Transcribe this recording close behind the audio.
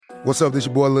What's up, this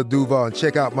your boy Lil Duval, and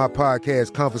check out my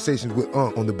podcast, Conversations with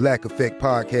Unc, on the Black Effect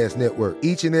Podcast Network.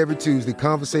 Each and every Tuesday,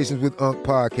 Conversations with Unc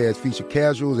podcast feature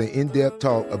casuals and in-depth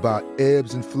talk about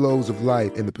ebbs and flows of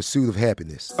life and the pursuit of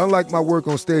happiness. Unlike my work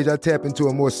on stage, I tap into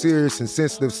a more serious and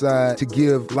sensitive side to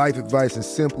give life advice and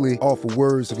simply offer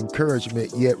words of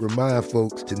encouragement, yet remind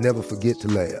folks to never forget to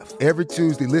laugh. Every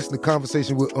Tuesday, listen to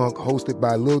Conversations with Unc, hosted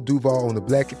by Lil Duval on the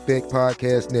Black Effect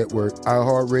Podcast Network,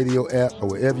 iHeartRadio app, or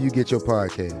wherever you get your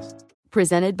podcasts.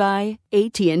 Presented by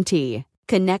AT&T.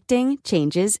 Connecting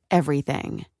changes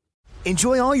everything.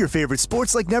 Enjoy all your favorite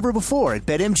sports like never before at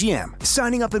BetMGM.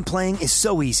 Signing up and playing is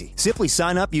so easy. Simply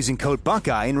sign up using code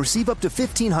Buckeye and receive up to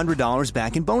 $1,500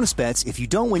 back in bonus bets if you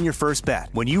don't win your first bet.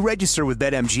 When you register with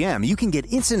BetMGM, you can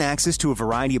get instant access to a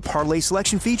variety of parlay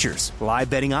selection features, live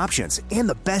betting options, and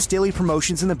the best daily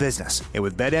promotions in the business. And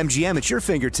with BetMGM at your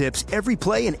fingertips, every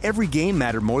play and every game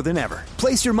matter more than ever.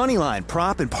 Place your moneyline,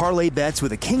 prop, and parlay bets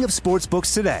with the king of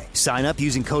sportsbooks today. Sign up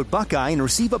using code Buckeye and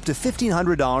receive up to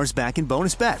 $1,500 back in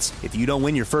bonus bets if you don't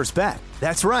win your first bet.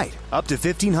 That's right, up to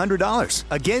 $1,500.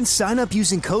 Again, sign up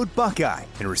using code Buckeye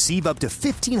and receive up to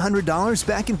 $1,500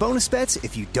 back in bonus bets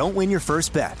if you don't win your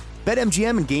first bet.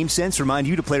 BetMGM and GameSense remind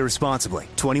you to play responsibly.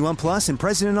 21 plus and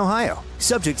present in Ohio.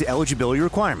 Subject to eligibility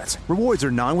requirements. Rewards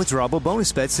are non-withdrawable bonus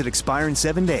bets that expire in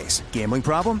 7 days. Gambling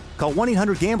problem? Call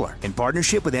 1-800-GAMBLER in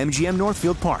partnership with MGM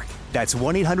Northfield Park. That's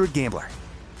 1-800-GAMBLER.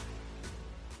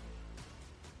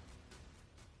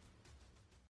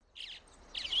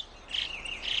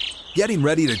 Getting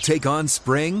ready to take on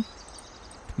spring?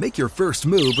 Make your first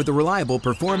move with the reliable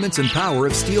performance and power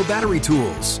of Steel battery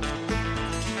tools.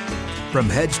 From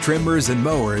hedge trimmers and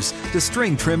mowers to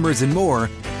string trimmers and more,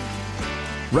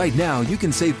 right now you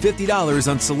can save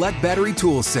 $50 on select battery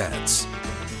tool sets.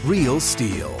 Real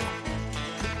Steel.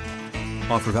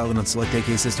 Offer valid on select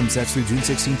AK system sets through June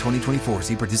 16, 2024.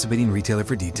 See participating retailer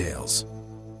for details.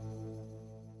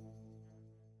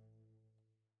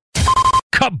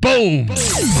 Kaboom!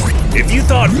 If you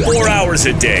thought 4 hours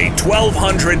a day,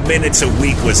 1,200 minutes a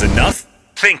week was enough,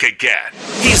 think again.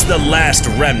 He's the last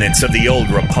remnants of the old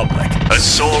republic, a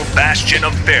sole bastion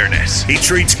of fairness. He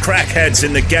treats crackheads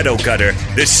in the ghetto gutter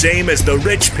the same as the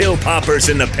rich pill poppers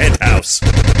in the penthouse.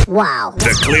 Wow.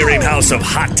 The clearinghouse of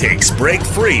hot takes break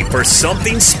free for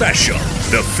something special.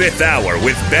 The Fifth Hour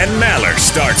with Ben Maller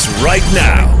starts right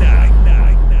now.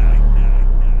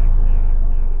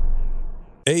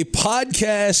 A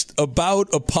podcast about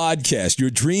a podcast. Your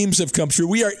dreams have come true.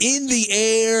 We are in the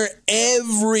air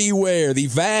everywhere. The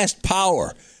vast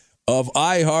power of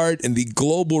iHeart and the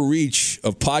global reach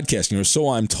of podcasting, or so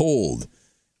I'm told.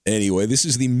 Anyway, this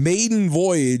is the maiden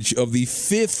voyage of the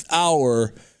Fifth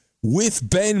Hour with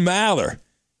Ben Maller.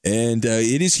 And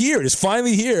it is here. It is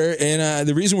finally here. And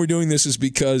the reason we're doing this is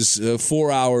because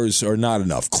 4 hours are not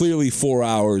enough. Clearly, 4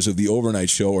 hours of the overnight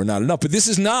show are not enough. But this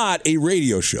is not a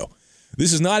radio show.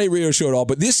 This is not a radio show at all,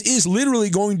 but this is literally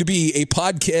going to be a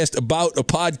podcast about a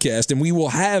podcast, and we will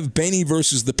have Benny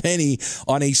versus the Penny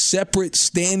on a separate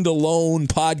standalone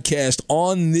podcast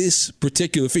on this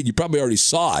particular feed. You probably already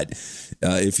saw it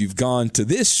if you've gone to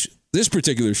this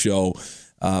particular show.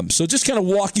 So just kind of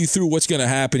walk you through what's going to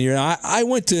happen here. Now, I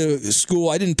went to school.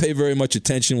 I didn't pay very much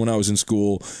attention when I was in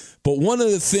school, but one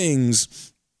of the things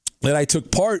that I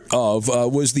took part of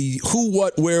was the who,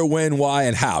 what, where, when, why,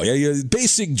 and how. Yeah,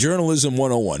 basic journalism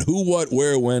 101. Who, what,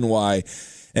 where, when, why,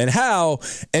 and how.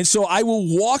 And so I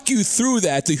will walk you through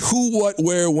that, the who, what,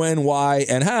 where, when, why,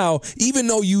 and how, even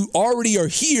though you already are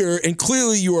here and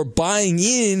clearly you are buying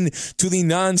in to the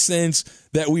nonsense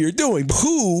that we are doing.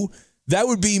 Who, that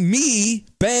would be me,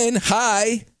 Ben,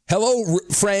 hi, hello,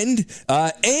 friend,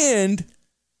 and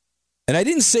I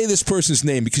didn't say this person's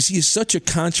name because he is such a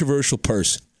controversial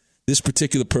person. This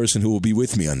particular person who will be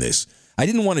with me on this. I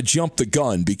didn't want to jump the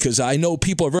gun because I know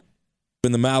people are very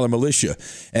in the Maller militia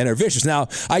and are vicious. Now,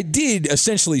 I did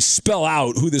essentially spell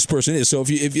out who this person is. So if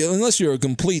you unless you're a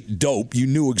complete dope, you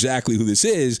knew exactly who this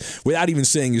is without even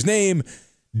saying his name.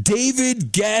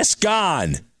 David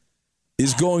Gascon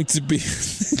is going to be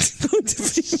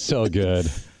so good.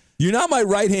 You're not my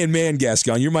right-hand man,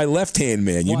 Gascon. You're my left-hand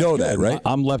man. You know that, right?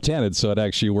 I'm left-handed, so it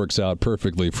actually works out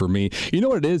perfectly for me. You know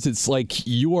what it is? It's like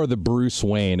you are the Bruce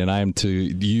Wayne, and I am to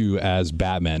you as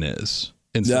Batman is.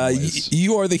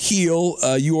 You are the heel.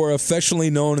 You are affectionately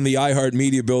known in the iHeart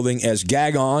Media building as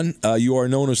Gagon. You are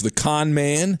known as the Con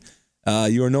Man.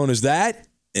 You are known as that.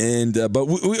 And but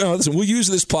listen, we'll use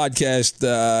this podcast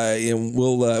and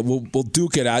we'll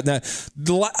duke it out. Now,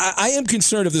 I am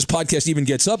concerned if this podcast even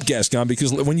gets up, Gascon,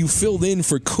 because when you filled in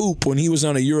for Coop when he was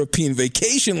on a European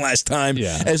vacation last time,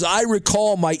 as I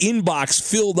recall, my inbox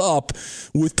filled up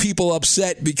with people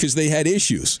upset because they had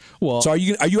issues. Well, so are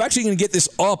you actually going to get this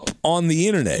up on the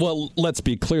internet? Well, let's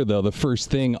be clear though. The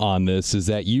first thing on this is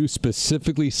that you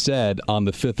specifically said on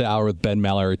the 5th Hour with Ben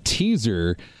Maller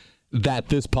teaser that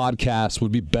this podcast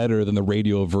would be better than the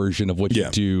radio version of what you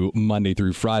do Monday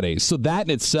through Friday. So that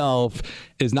in itself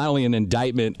is not only an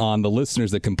indictment on the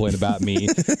listeners that complain about me,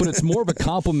 but it's more of a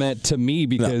compliment to me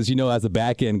because, as a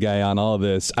back-end guy on all of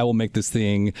this, I will make this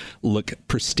thing look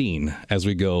pristine as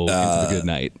we go into the good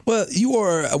night. Well, you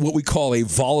are what we call a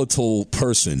volatile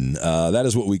person. That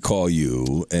is what we call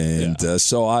you. And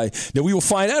so we will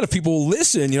find out if people will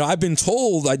listen. I've been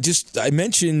told, I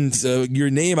mentioned your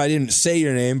name. I didn't say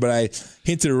your name, but I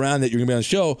hinted around that you're going to be on the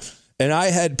show. And I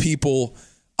had people,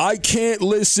 I can't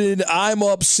listen. I'm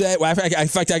upset. Well, in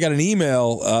fact, I got an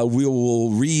email. We will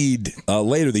read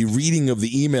later, the reading of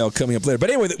the email coming up later.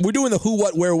 But anyway, we're doing the who,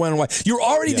 what, where, when, and why. You're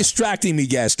already distracting me,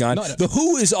 Gascon. No. The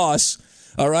who is us,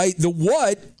 all right? The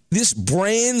what, this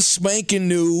brand spanking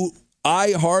new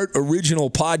iHeart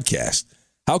original podcast.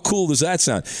 How cool does that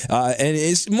sound? And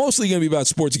it's mostly going to be about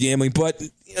sports gambling, but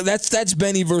that's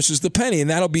Benny versus the penny, and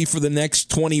that'll be for the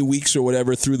next 20 weeks or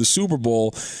whatever through the Super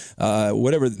Bowl,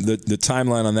 whatever the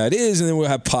timeline on that is. And then we'll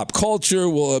have pop culture.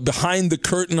 We'll behind the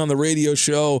curtain on the radio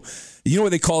show. You know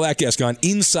what they call that, Gascon?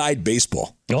 Inside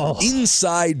baseball. Oh.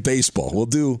 Inside baseball. We'll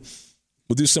do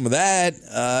some of that.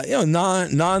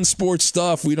 Non-sports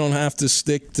stuff. We don't have to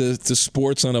stick to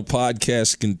sports on a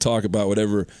podcast. Can talk about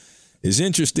whatever is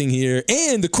interesting here.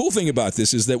 And the cool thing about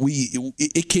this is that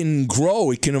it can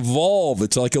grow, it can evolve.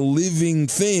 It's like a living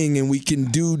thing, and we can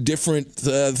do different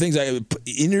things.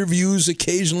 Interviews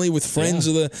occasionally with friends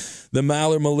of the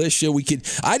Maller Militia.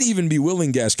 I'd even be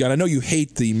willing, Gascon, I know you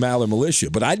hate the Maller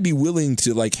Militia, but I'd be willing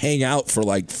to hang out for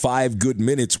 5 good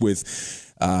minutes with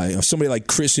somebody like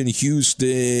Chris in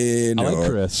Houston. I like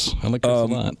Chris a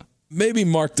lot. Maybe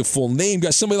mark the full name,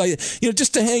 guys. Somebody like that,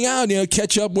 just to hang out,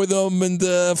 catch up with them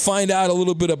and find out a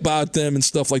little bit about them and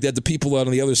stuff like that. The people out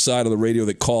on the other side of the radio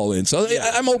that call in. So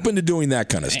I'm open to doing that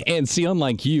kind of stuff. And see,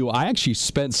 unlike you, I actually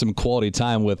spent some quality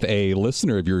time with a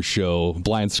listener of your show,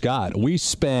 Blind Scott. We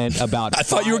spent about. I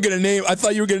thought you were going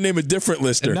to name a different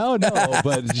listener. No,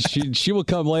 but she will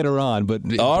come later on.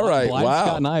 But all right, Blind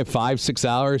Scott and I, 5-6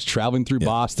 hours traveling through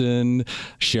Boston,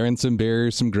 sharing some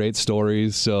beers, some great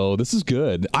stories. So this is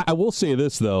good. I will say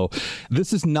this, though.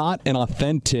 This is not an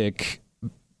authentic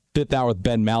 5th Hour with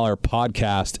Ben Maller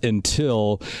podcast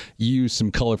until you use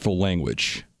some colorful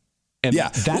language. And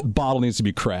that bottle needs to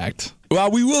be cracked.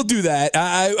 Well, we will do that.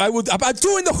 I'm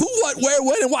doing the who, what, where,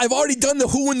 when, and why. I've already done the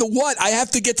who and the what. I have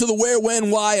to get to the where,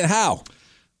 when, why, and how,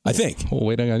 I think. Well,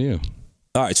 waiting on you.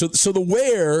 All right, so the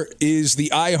where is the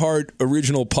iHeart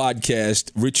original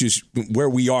podcast, which is where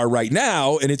we are right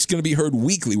now, and it's going to be heard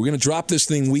weekly. We're going to drop this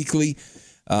thing weekly.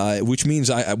 Which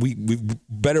means we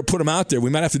better put them out there. We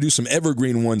might have to do some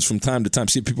evergreen ones from time to time,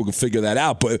 see if people can figure that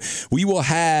out. But we will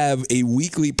have a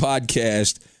weekly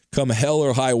podcast come hell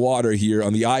or high water here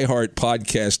on the iHeart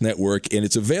Podcast Network, and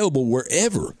it's available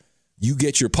wherever you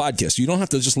get your podcast. You don't have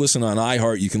to just listen on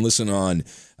iHeart. You can listen on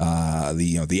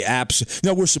the apps.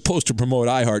 Now, we're supposed to promote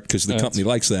iHeart because the company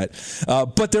likes that.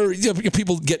 But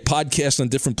people get podcasts on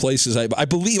different places. I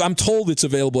believe, I'm told it's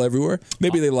available everywhere.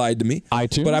 Maybe they lied to me.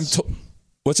 iTunes? But I'm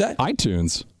what's that?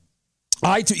 iTunes.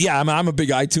 Yeah, I'm a big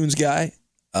iTunes guy.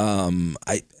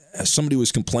 Somebody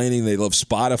was complaining they love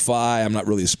Spotify. I'm not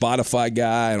really a Spotify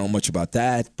guy. I don't know much about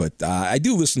that, but I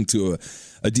do listen to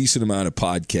a decent amount of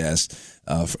podcasts.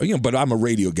 But I'm a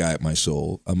radio guy at my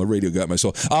soul. When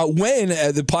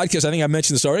the podcast, I think I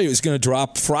mentioned this already, is going to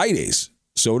drop Fridays,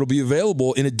 so it'll be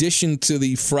available in addition to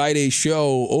the Friday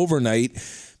show overnight.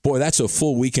 Boy, that's a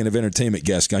full weekend of entertainment,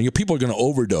 Gascon. People are going to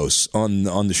overdose on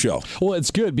the show. Well,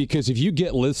 it's good because if you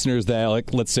get listeners that,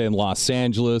 like, let's say in Los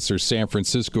Angeles or San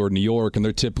Francisco or New York, and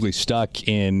they're typically stuck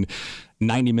in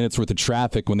 90 minutes worth of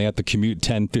traffic when they have to commute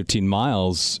 10, 15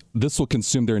 miles, this will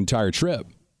consume their entire trip.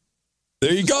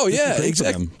 There you go. Yeah,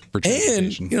 exactly.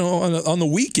 And, on the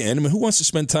weekend, who wants to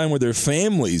spend time with their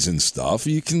families and stuff?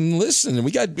 You can listen. And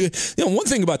we got, one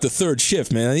thing about the third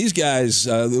shift, man, these guys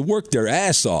work their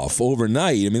ass off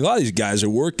overnight. A lot of these guys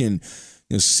are working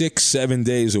 6-7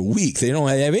 days a week. They don't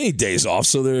have any days off,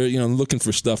 so they're looking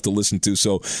for stuff to listen to.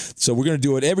 So we're going to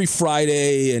do it every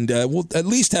Friday, and we'll at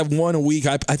least have one a week.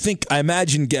 I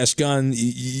imagine, Gascon,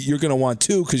 you're going to want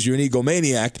 2 because you're an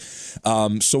egomaniac.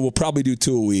 So we'll probably do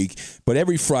 2 a week, but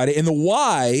every Friday. And the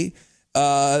why,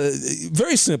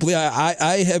 Very simply,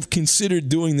 I have considered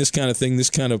doing this kind of thing, this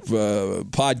kind of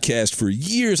podcast for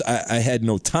years. I had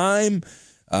no time.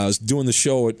 I was doing the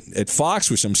show at Fox,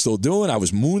 which I'm still doing. I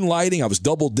was moonlighting. I was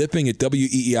double dipping at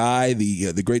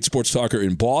WEEI, the great sports talker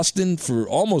in Boston, for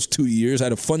almost 2 years. I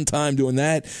had a fun time doing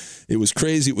that. It was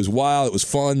crazy. It was wild. It was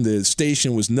fun. The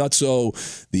station was nutso.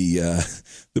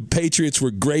 The Patriots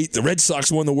were great. The Red Sox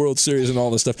won the World Series and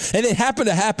all this stuff. And it happened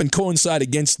to coincide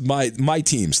against my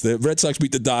teams. The Red Sox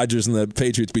beat the Dodgers and the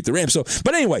Patriots beat the Rams.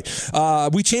 But anyway,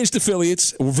 we changed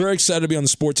affiliates. We're very excited to be on the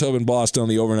Sports Hub in Boston on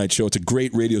the overnight show. It's a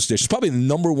great radio station. It's probably the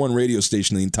number one radio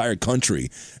station in the entire country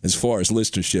as far as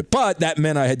listenership. But that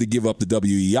meant I had to give up the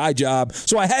WEI job.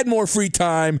 So I had more free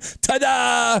time.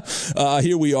 Ta-da!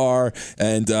 Here we are.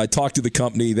 And I talked to the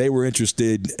company. They were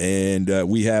interested. And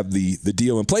we have the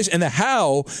deal in place. And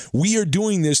how we are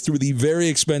doing this through the very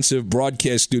expensive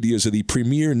broadcast studios of the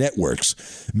Premier Networks,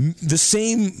 the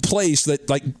same place that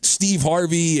like Steve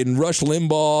Harvey and Rush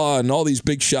Limbaugh and all these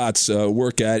big shots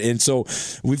work at. And so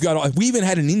we even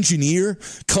had an engineer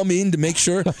come in to make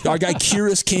sure. Our guy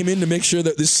Kiris came in to make sure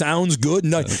that this sounds good.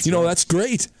 And, that's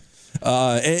great.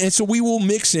 And so we will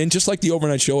mix in, just like the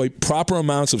overnight show, proper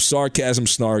amounts of sarcasm,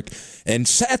 snark, and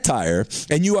satire,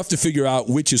 and you have to figure out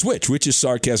which is which is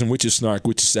sarcasm, which is snark,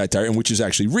 which is satire, and which is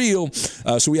actually real.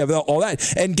 So we have all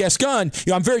that. And Gascon,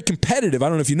 I'm very competitive. I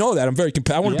don't know if you know that. I'm very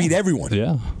competitive. I want to beat everyone.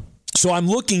 Yeah. So I'm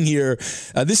looking here.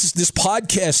 This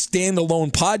podcast,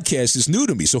 standalone podcast, is new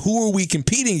to me. So who are we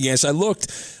competing against? I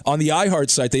looked on the iHeart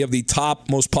site. They have the top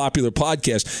most popular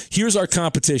podcast. Here's our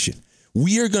competition.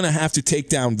 We are going to have to take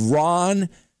down Ron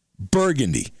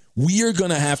Burgundy. His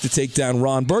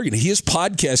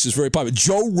podcast is very popular.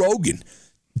 Joe Rogan.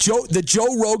 The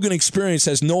Joe Rogan Experience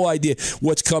has no idea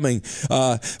what's coming.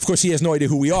 Of course, he has no idea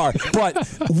who we are. But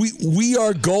we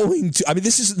are going to. I mean,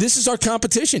 this is our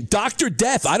competition. Dr.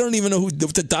 Death. I don't even know who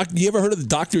the doctor. You ever heard of the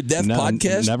Dr. Death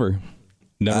podcast? Never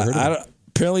heard of it.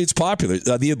 Apparently, it's popular.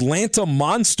 The Atlanta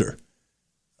Monster.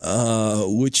 I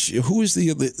don't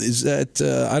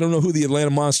know who the Atlanta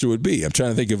Monster would be. I'm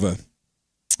trying to think of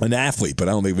an athlete, but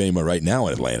I don't think of anyone right now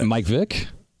in Atlanta. Mike Vick?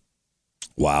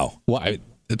 Wow. Well,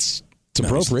 it's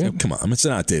appropriate. Come on, it's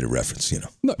an outdated reference,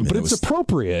 No, but it's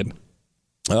appropriate.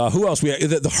 Who else? We have?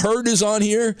 The Herd is on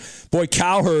here. Boy,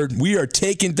 Cowherd. We are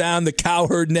taking down the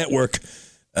Cowherd Network.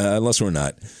 Unless we're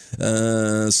not.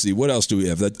 Let's see. What else do we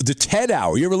have? The TED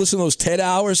Hour. You ever listen to those TED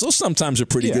Hours? Those sometimes are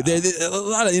pretty good. They're a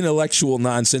lot of intellectual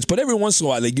nonsense, but every once in a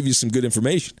while they give you some good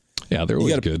information. Yeah, they're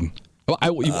always good. Well,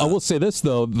 I will say this,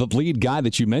 though. The lead guy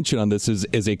that you mentioned on this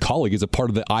is a colleague, is a part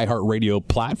of the iHeartRadio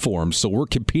platform. So we're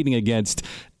competing against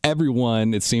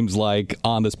everyone, it seems like,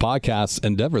 on this podcast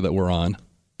endeavor that we're on.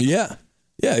 Yeah.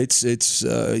 Yeah, it's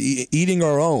eating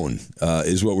our own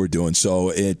is what we're doing. So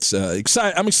it's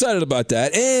exciting. I'm excited about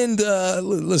that. And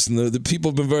listen, the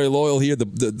people have been very loyal here.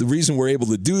 The reason we're able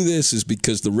to do this is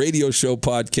because the radio show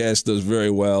podcast does very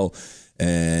well.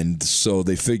 And so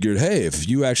they figured, hey, if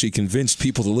you actually convinced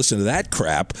people to listen to that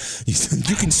crap,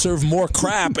 you can serve more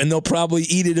crap and they'll probably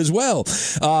eat it as well.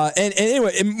 And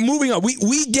anyway, moving on,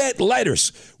 we get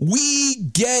letters.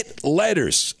 And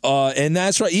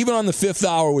that's right. Even on the Fifth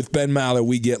Hour with Ben Maller,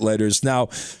 we get letters. Now,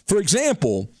 for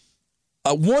example,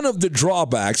 one of the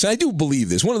drawbacks, and I do believe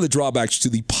this, one of the drawbacks to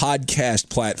the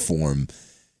podcast platform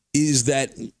is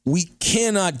that we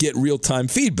cannot get real-time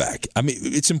feedback. I mean,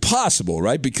 it's impossible,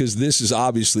 right? Because this is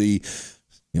obviously,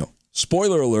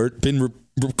 spoiler alert, been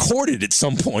recorded at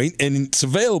some point, and it's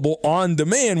available on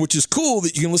demand, which is cool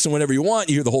that you can listen whenever you want.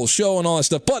 You hear the whole show and all that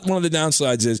stuff. But one of the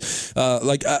downsides is,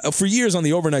 for years on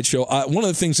the overnight show, one of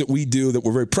the things that we do that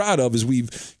we're very proud of is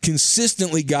we've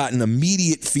consistently gotten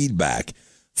immediate feedback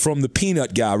from the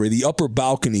peanut gallery, the upper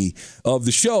balcony of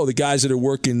the show, the guys that are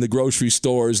working the grocery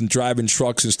stores and driving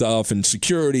trucks and stuff and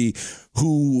security,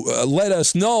 who let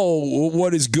us know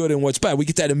what is good and what's bad. We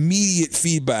get that immediate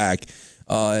feedback.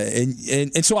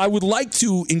 And so I would like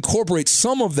to incorporate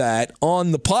some of that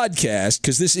on the podcast,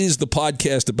 because this is the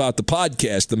podcast about the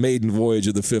podcast, the maiden voyage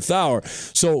of the Fifth Hour.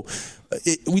 So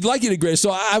we'd like you to grade.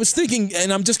 So I was thinking,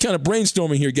 and I'm just kind of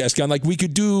brainstorming here, Gascon, like we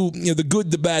could do the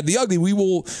good, the bad, the ugly.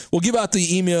 We'll give out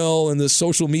the email and the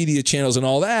social media channels and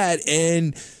all that,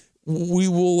 and we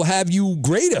will have you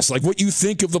grade us, like what you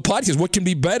think of the podcast, what can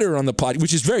be better on the podcast,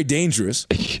 which is very dangerous.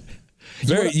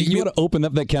 You want to open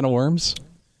up that can of worms?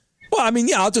 Well, I mean,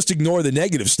 yeah, I'll just ignore the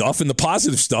negative stuff, and the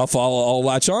positive stuff I'll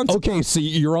latch on to. Okay, so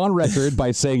you're on record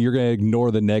by saying you're going to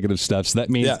ignore the negative stuff. So that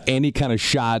means any kind of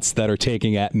shots that are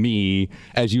taking at me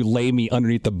as you lay me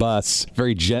underneath the bus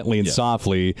very gently and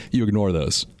softly, you ignore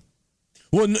those.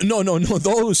 Well, no.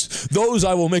 Those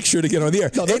I will make sure to get on the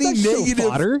air. No, any negative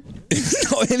fodder.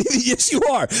 Yes, you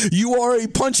are. You are a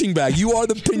punching bag. You are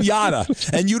the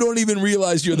piñata, and you don't even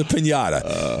realize you're the piñata.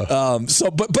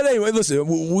 But anyway, listen.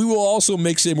 We will also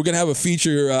mix in. We're going to have a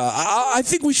feature. I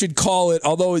think we should call it,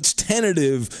 although it's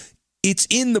tentative, it's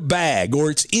in the bag,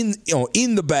 or it's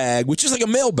in the bag, which is like a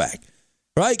mailbag.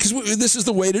 Right, because this is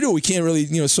the way to do it. We can't really,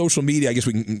 social media. I guess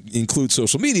we can include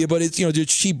social media, but it's the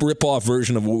cheap rip-off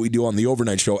version of what we do on the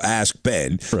overnight show, Ask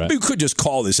Ben. Right. We could just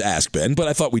call this Ask Ben, but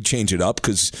I thought we'd change it up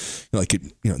because,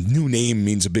 new name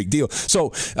means a big deal.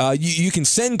 So you can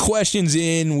send questions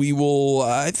in. We will.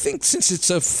 I think since it's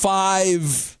a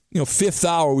fifth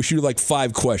hour, we should do like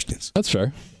 5 questions. That's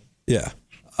fair. Yeah.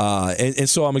 And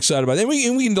so I'm excited about it.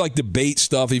 And we can debate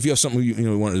stuff. If you have something we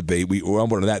want to debate, we're on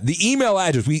board with that. The email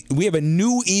address, we have a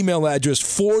new email address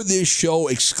for this show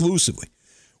exclusively,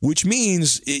 which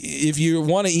means if you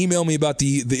want to email me about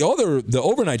the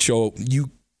overnight show,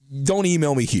 you don't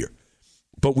email me here.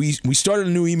 But we started a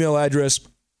new email address,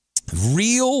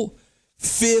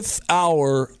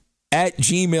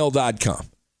 realfifthhour@gmail.com.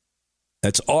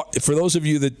 That's for those of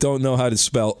you that don't know how to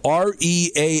spell,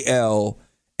 REAL.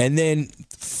 And then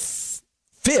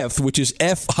fifth, which is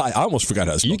F-I. I almost forgot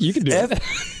how to spell. You can do it.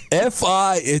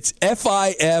 F-I. It's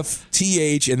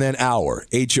F-I-F-T-H and then hour,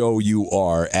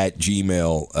 H-O-U-R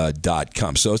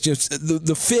 @gmail.com. So it's just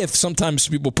the fifth. Sometimes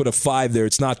people put a 5 there.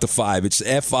 It's not the 5. It's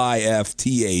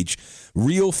F-I-F-T-H,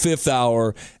 real fifth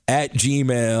hour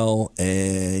 @gmail.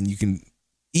 And you can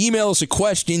email us a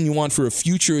question you want for a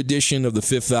future edition of the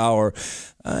fifth hour.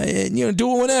 And,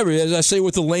 do it whenever. As I say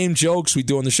with the lame jokes we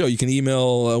do on the show, you can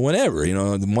email whenever,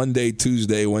 Monday,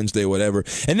 Tuesday, Wednesday, whatever.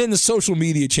 And then the social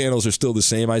media channels are still the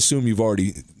same. I assume you've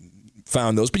already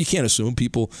found those, but you can't assume.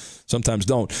 People sometimes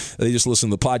don't. They just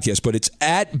listen to the podcast. But it's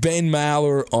 @Ben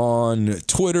Maller on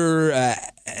Twitter.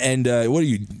 And what are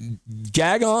you,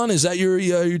 Gagon? Is that your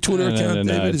Twitter account,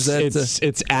 no. David?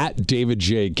 It's @David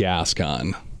J.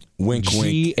 Gascon. Wink,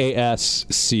 wink.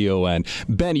 Gascon.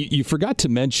 Ben, you forgot to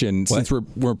mention, since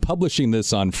we're publishing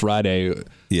this on Friday,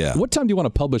 what time do you want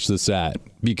to publish this at?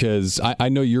 Because I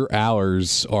know your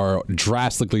hours are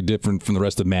drastically different from the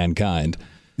rest of mankind.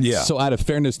 Yeah. So out of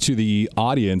fairness to the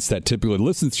audience that typically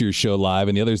listens to your show live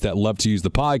and the others that love to use the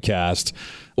podcast,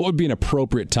 what would be an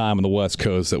appropriate time on the West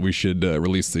Coast that we should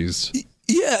release these?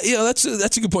 Yeah, that's a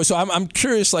good point. So I'm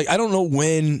curious. I don't know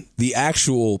when the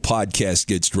actual podcast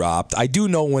gets dropped. I do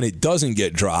know when it doesn't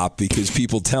get dropped because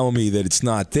people tell me that it's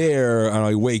not there. And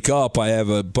I wake up, I have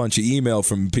a bunch of email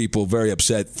from people very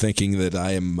upset, thinking that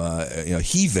I am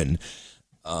heathen.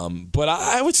 But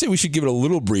I would say we should give it a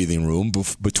little breathing room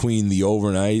between the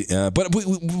overnight. But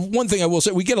one thing I will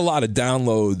say, we get a lot of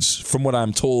downloads from what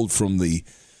I'm told from the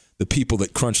people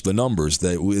that crunch the numbers.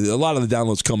 That a lot of the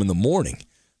downloads come in the morning.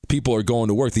 People are going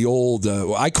to work. The old,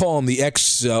 I call them the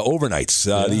ex-overnights,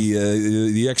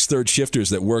 the ex-third shifters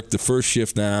that work the first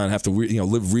shift now and have to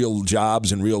live real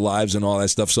jobs and real lives and all that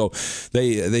stuff. So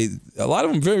they a lot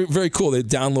of them very, very cool. They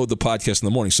download the podcast in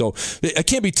the morning. So it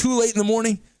can't be too late in the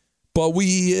morning, but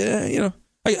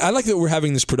I like that we're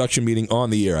having this production meeting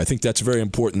on the air. I think that's very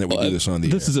important that we do this on the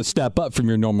air. This is a step up from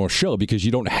your normal show because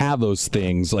you don't have those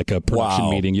things like a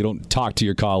production meeting. You don't talk to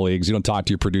your colleagues. You don't talk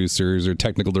to your producers or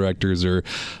technical directors or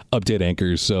update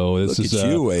anchors. So this is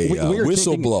you, a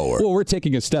whistleblower. We're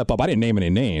taking a step up. I didn't name any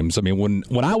names. I mean,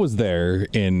 when I was there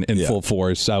in full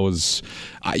force,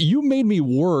 you made me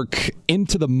work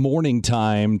into the morning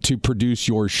time to produce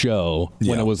your show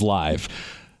when it was live.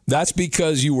 That's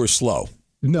because you were slow.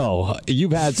 No,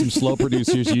 you've had some slow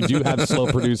producers. You do have slow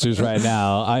producers right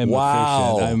now. I am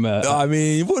efficient. I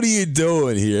mean, what are you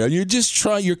doing here? You're just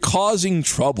trying. You're causing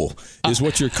trouble. Is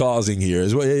what you're causing here.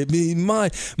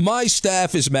 My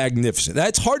staff is magnificent.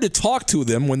 That's hard to talk to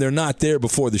them when they're not there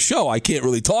before the show. I can't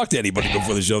really talk to anybody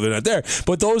before the show. They're not there.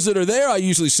 But those that are there, I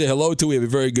usually say hello to. We have a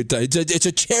very good time. It's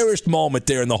a cherished moment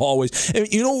there in the hallways. And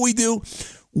you know what we do?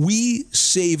 We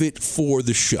save it for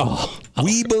the show.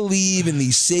 We believe in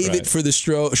the save it for the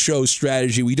show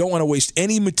strategy. We don't want to waste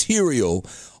any material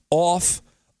off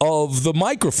of the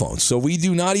microphone. So we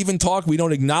do not even talk. We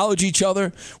don't acknowledge each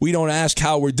other. We don't ask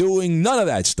how we're doing. None of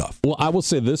that stuff. Well, I will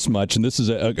say this much, and this is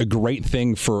a great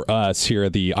thing for us here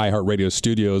at the iHeartRadio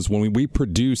studios. When we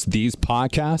produce these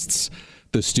podcasts,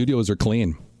 the studios are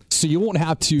clean. So you won't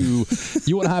have to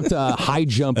high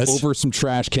jump over some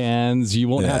trash cans. You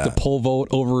won't have to pole vault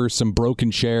over some broken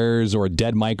chairs or a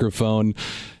dead microphone.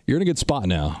 You're in a good spot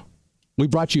now. We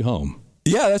brought you home.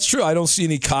 Yeah, that's true. I don't see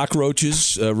any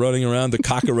cockroaches running around. The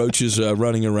cockroaches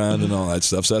running around and all that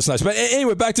stuff. So that's nice. But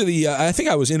anyway, back to the. I think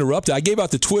I was interrupted. I gave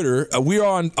out the Twitter. We are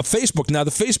on Facebook now.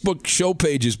 The Facebook show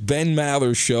page is Ben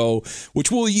Maller Show, which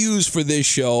we'll use for this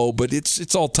show, but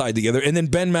it's all tied together. And then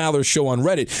Ben Maller Show on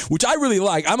Reddit, which I really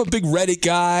like. I'm a big Reddit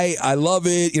guy. I love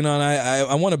it. And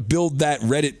I want to build that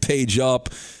Reddit page up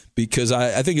because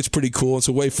I think it's pretty cool. It's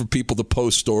a way for people to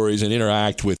post stories and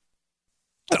interact with.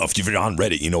 I don't know if you're on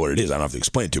Reddit, you know what it is. I don't have to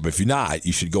explain it to you. But if you're not,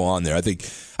 you should go on there. I think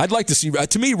I'd like to see.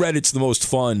 To me, Reddit's the most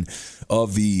fun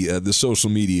of the social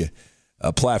media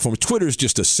platform. Twitter's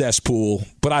just a cesspool,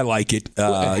 but I like it.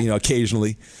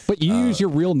 Occasionally. But you use your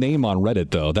real name on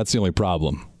Reddit, though. That's the only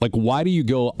problem. Like, why do you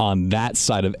go on that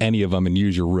side of any of them and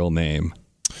use your real name?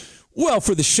 Well,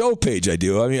 for the show page, I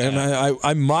do. I mean,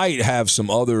 I might have some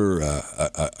other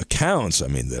accounts. I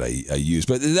mean, that I use,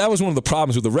 but that was one of the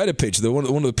problems with the Reddit page. One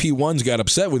of the P1s got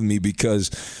upset with me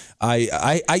because I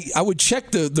would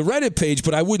check the Reddit page,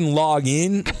 but I wouldn't log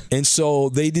in, and so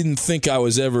they didn't think I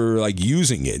was ever like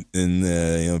using it.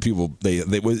 And people,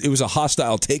 it was a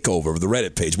hostile takeover of the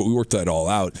Reddit page, but we worked that all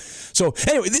out. So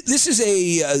anyway,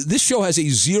 this show has a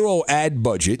 0 ad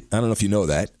budget. I don't know if you know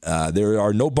that. There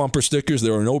are no bumper stickers.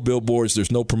 There are no billboards.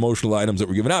 There's no promotional items that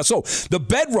we're giving out. So the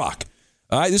bedrock.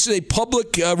 All right, this is a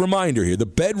public reminder here. The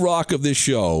bedrock of this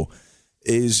show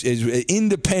is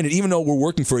independent, even though we're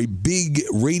working for a big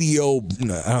radio,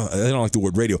 I don't like the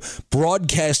word radio,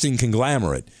 broadcasting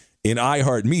conglomerate in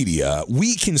iHeartMedia.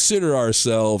 We consider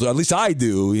ourselves, or at least I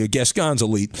do, Gascon's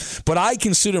elite, but I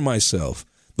consider myself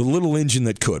the little engine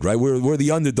that could, right? We're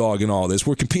the underdog in all this.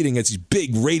 We're competing against these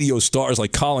big radio stars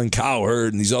like Colin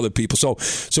Cowherd and these other people.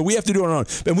 So we have to do it on our own,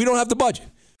 and we don't have the budget.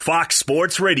 Fox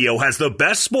Sports Radio has the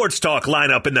best sports talk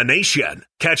lineup in the nation.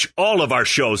 Catch all of our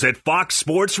shows at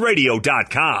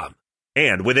foxsportsradio.com.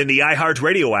 And within the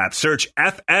iHeartRadio app, search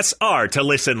FSR to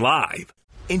listen live.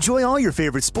 Enjoy all your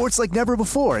favorite sports like never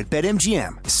before at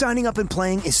BetMGM. Signing up and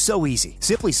playing is so easy.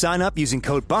 Simply sign up using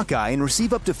code Buckeye and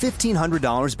receive up to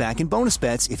 $1,500 back in bonus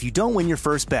bets if you don't win your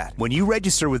first bet. When you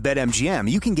register with BetMGM,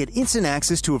 you can get instant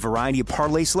access to a variety of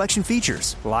parlay selection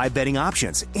features, live betting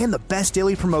options, and the best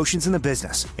daily promotions in the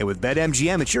business. And with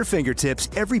BetMGM at your fingertips,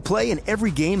 every play and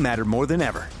every game matter more than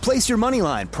ever. Place your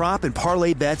moneyline, prop, and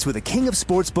parlay bets with the king of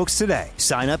sportsbooks today.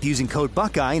 Sign up using code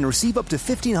Buckeye and receive up to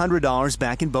 $1,500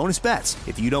 back in bonus bets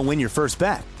if you don't win your first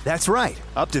bet. That's right,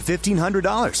 up to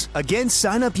 $1,500. Again,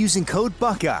 sign up using code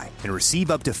Buckeye and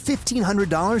receive up to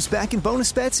 $1,500 back in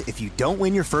bonus bets if you don't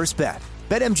win your first bet.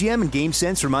 BetMGM and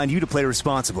GameSense remind you to play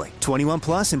responsibly. 21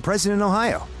 plus and present in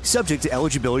Ohio. Subject to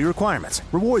eligibility requirements.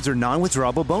 Rewards are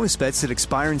non-withdrawable bonus bets that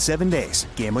expire in 7 days.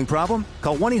 Gambling problem?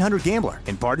 Call 1-800-GAMBLER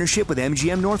in partnership with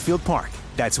MGM Northfield Park.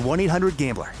 That's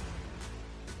 1-800-GAMBLER.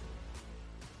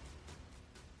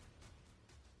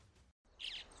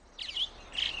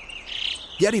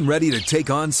 Getting ready to take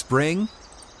on spring?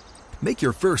 Make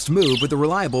your first move with the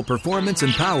reliable performance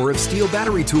and power of Steel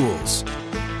battery tools.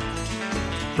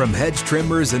 From hedge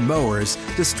trimmers and mowers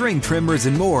to string trimmers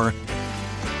and more,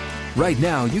 right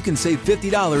now you can save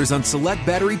 $50 on select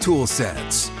battery tool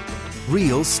sets.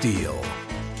 Real Steel.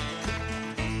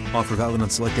 Offer valid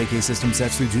on select AK system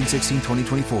sets through June 16,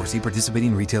 2024. See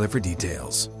participating retailer for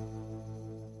details.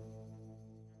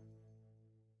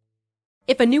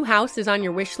 If a new house is on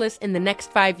your wish list in the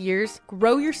next 5 years,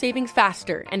 grow your savings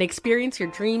faster and experience your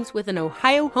dreams with an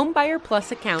Ohio Homebuyer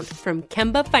Plus account from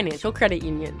Kemba Financial Credit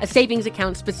Union. A savings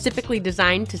account specifically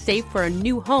designed to save for a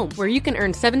new home where you can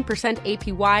earn 7%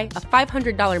 APY,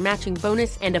 a $500 matching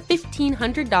bonus, and a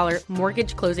 $1,500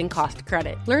 mortgage closing cost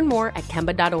credit. Learn more at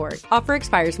Kemba.org. Offer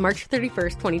expires March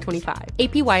 31st, 2025.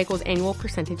 APY equals annual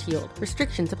percentage yield.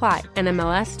 Restrictions apply.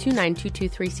 NMLS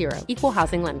 292230. Equal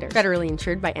housing lender. Federally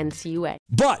insured by NCUA.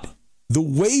 But the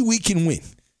way we can win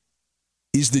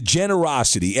is the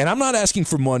generosity. And I'm not asking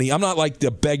for money. I'm not like the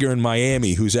beggar in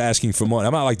Miami who's asking for money.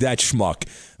 I'm not like that schmuck.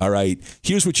 All right.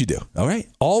 Here's what you do. All right.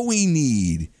 All we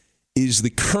need is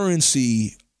the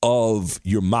currency of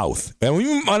your mouth. And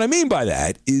what I mean by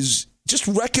that is just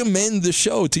recommend the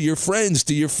show to your friends,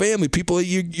 to your family, people,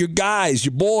 your guys,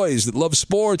 your boys that love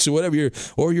sports or whatever,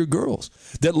 or your girls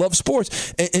that love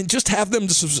sports, and just have them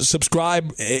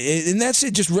subscribe, and that's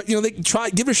it. Just they can try,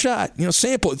 give it a shot.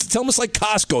 Sample it. Tell them it's like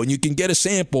Costco, and you can get a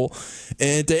sample.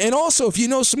 And also, if you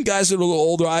know some guys that are a little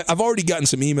older, I've already gotten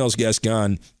some emails,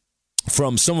 Gascon,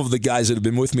 from some of the guys that have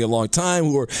been with me a long time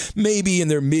who are maybe in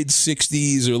their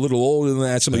mid-60s or a little older than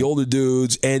that, some of the older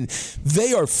dudes, and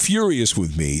they are furious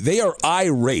with me. They are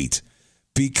irate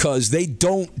because they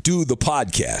don't do the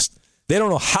podcast. They don't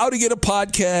know how to get a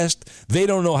podcast. They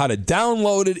don't know how to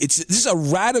download it. This is a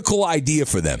radical idea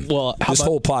for them. Well, this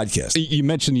whole podcast. You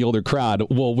mentioned the older crowd.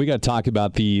 Well, we got to talk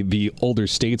about the older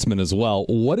statesmen as well.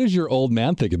 What does your old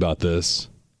man think about this?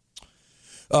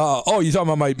 You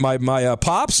talking about my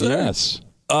pops? Yes.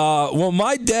 Well,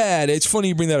 my dad, it's funny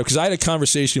you bring that up because I had a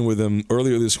conversation with him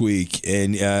earlier this week,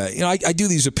 and I do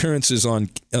these appearances on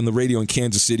the radio in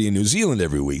Kansas City and New Zealand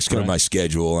every week. It's kind of my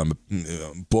schedule. I'm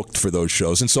booked for those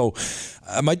shows, and so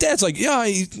my dad's like, "Yeah,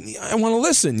 I want to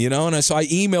listen," and so I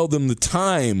emailed him the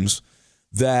times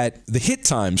the hit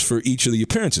times for each of the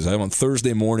appearances. I'm on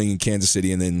Thursday morning in Kansas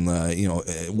City, and then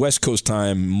West Coast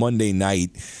time Monday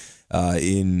night.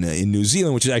 In New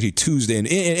Zealand, which is actually Tuesday. And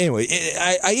anyway,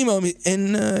 I emailed him,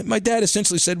 and my dad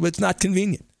essentially said, well, it's not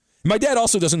convenient. My dad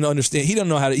also doesn't understand. He doesn't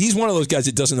know how to. He's one of those guys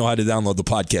that doesn't know how to download the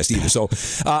podcast either. So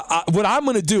what I'm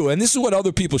going to do, and this is what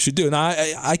other people should do, and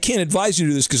I can't advise you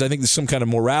to do this because I think there's some kind of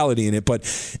morality in it,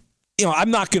 but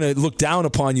I'm not going to look down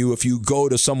upon you if you go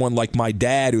to someone like my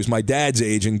dad, who's my dad's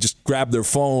age, and just grab their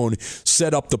phone,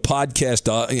 set up the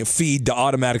podcast feed to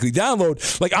automatically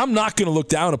download. Like, I'm not going to look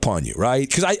down upon you, right?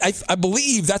 Because I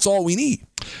believe that's all we need.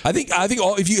 I think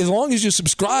as long as you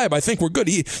subscribe, I think we're good.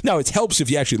 Now, it helps if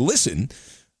you actually listen.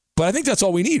 But I think that's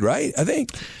all we need, right? I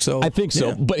think so.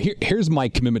 Yeah. But here's my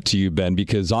commitment to you, Ben,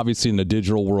 because obviously in the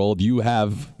digital world, you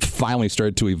have finally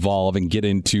started to evolve and get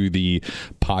into the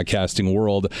podcasting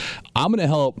world. I'm going to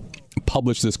help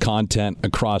publish this content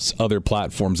across other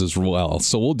platforms as well.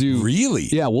 So we'll do... Really?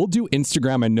 Yeah, we'll do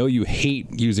Instagram. I know you hate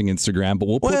using Instagram, but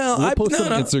we'll post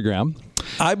it on Instagram.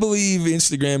 I believe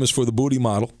Instagram is for the booty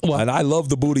model, and I love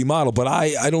the booty model, but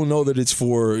I don't know that it's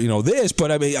for this.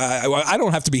 But I mean, I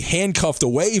don't have to be handcuffed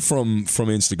away from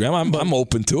Instagram. I'm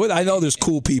open to it. I know there's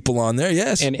cool people on there.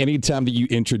 Yes. And anytime that you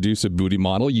introduce a booty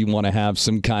model, you want to have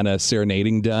some kind of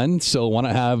serenading done. So want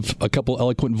to have a couple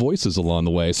eloquent voices along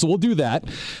the way. So we'll do that.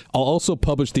 I'll also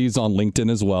publish these on LinkedIn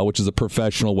as well, which is a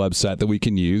professional website that we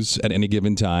can use at any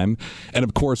given time. And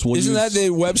of course, Isn't that the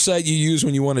website you use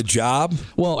when you want a job?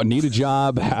 Well, I need a job,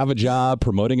 have a job,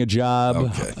 promoting a job.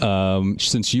 Okay.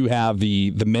 Since you have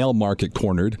the male market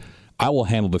cornered, I will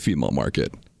handle the female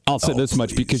market. I'll say this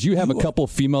much because you have a couple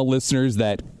of female listeners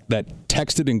that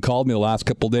texted and called me the last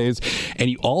couple of days, and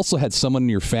you also had someone in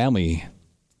your family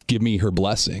give me her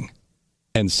blessing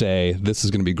and say, this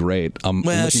is going to be great. I'm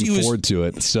looking forward to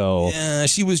it. So yeah,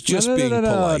 she was just being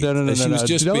polite. She was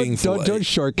just being polite. Don't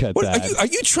shortcut that. Are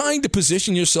you trying to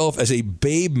position yourself as a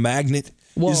babe magnet?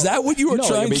 Well, is that what you were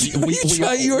trying to do?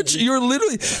 You're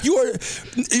literally,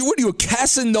 what are you, a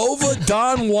Casanova,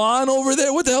 Don Juan over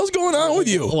there? What the hell's going on with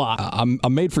you? Well, I'm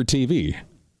made for TV.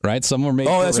 Right? Some are made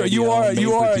for that's radio, right.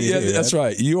 You are. TV, yeah, that's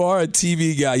right. You are a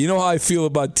TV guy. You know how I feel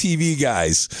about TV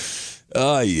guys.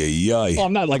 Well,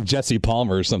 I'm not like Jesse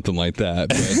Palmer or something like that,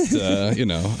 but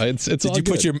it's all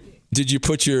good. Did you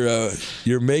put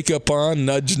your makeup on?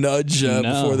 Nudge, nudge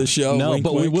before the show. No, wink,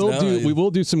 but wink, we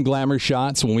will do some glamour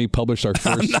shots when we publish our first.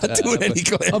 I'm not doing any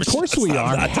glamour. Of course we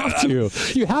are.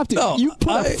 You have to. No, you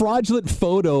put a fraudulent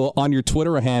photo on your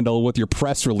Twitter handle with your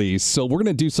press release, so we're going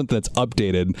to do something that's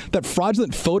updated. That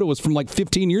fraudulent photo was from like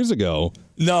 15 years ago.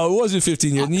 No, it wasn't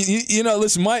 15 years.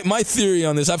 Listen, my theory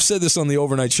on this, I've said this on the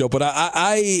overnight show, but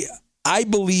I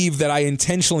believe that I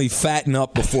intentionally fatten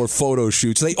up before photo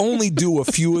shoots. They only do a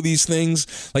few of these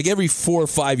things, like every 4 or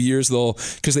 5 years,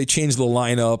 because they change the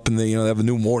lineup and they have a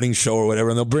new morning show or whatever,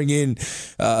 and they'll bring in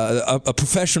a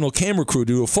professional camera crew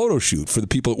to do a photo shoot for the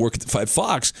people that work at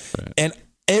Fox. Right. And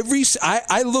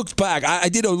I looked back, I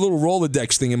did a little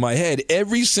Rolodex thing in my head.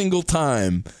 Every single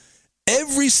time,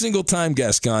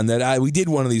 Gascon, that we did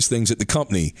one of these things at the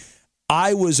company,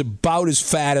 I was about as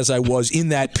fat as I was in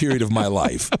that period of my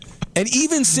life. And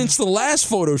even since the last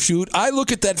photo shoot, I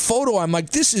look at that photo, I'm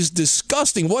like, this is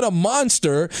disgusting. What a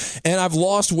monster. And I've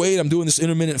lost weight. I'm doing this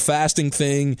intermittent fasting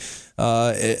thing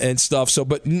and stuff. So,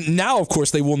 but now, of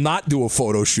course, they will not do a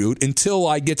photo shoot until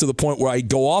I get to the point where I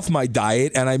go off my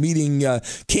diet and I'm eating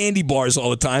candy bars all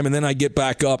the time. And then I get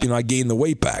back up, I gain the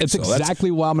weight back. It's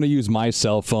exactly why I'm going to use my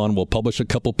cell phone. We'll publish a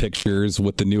couple pictures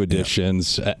with the new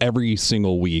additions every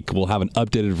single week. We'll have an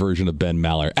updated version of Ben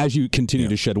Maller as you continue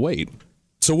to shed weight.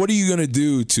 So what are you going to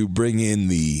do to bring in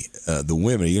the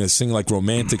women? Are you going to sing like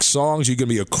romantic songs? Are you going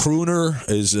to be a crooner?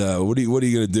 What are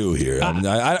you going to do here?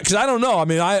 Because I don't know.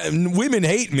 Women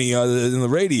hate me in the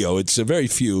radio. It's very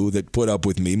few that put up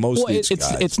with me. Mostly it's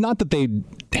guys. It's not that they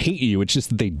hate you. It's just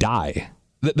that they die.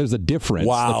 There's a difference.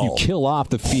 Wow. Like you kill off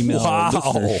the female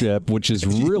listenership, which is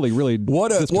really, really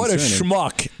what a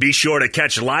schmuck. Be sure to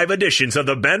catch live editions of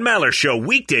the Ben Maller Show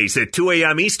weekdays at 2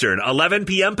 a.m. Eastern, 11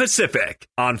 p.m. Pacific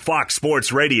on Fox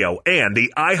Sports Radio and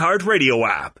the iHeartRadio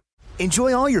app.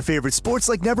 Enjoy all your favorite sports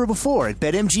like never before at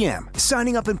BetMGM.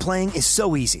 Signing up and playing is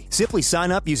so easy. Simply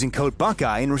sign up using code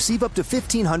Buckeye and receive up to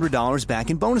 $1,500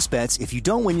 back in bonus bets if you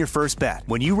don't win your first bet.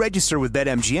 When you register with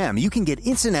BetMGM, you can get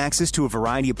instant access to a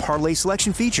variety of parlay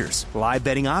selection features, live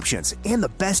betting options, and the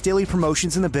best daily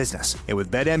promotions in the business. And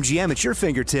with BetMGM at your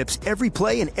fingertips, every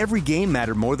play and every game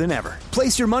matter more than ever.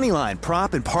 Place your moneyline,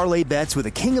 prop, and parlay bets with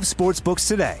the king of sportsbooks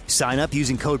today. Sign up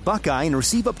using code Buckeye and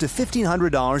receive up to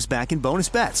 $1,500 back in bonus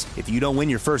bets if you don't win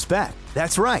your first bet.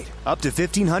 That's right, up to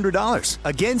 $1,500.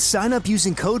 Again, sign up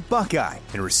using code Buckeye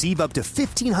and receive up to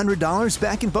 $1,500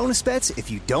 back in bonus bets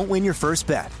if you don't win your first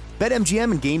bet.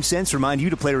 BetMGM and GameSense remind you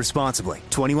to play responsibly.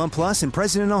 21 plus and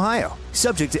present in Ohio.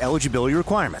 Subject to eligibility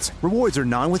requirements. Rewards are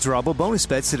non-withdrawable bonus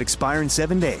bets that expire in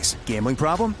 7 days. Gambling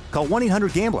problem? Call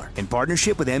 1-800-GAMBLER in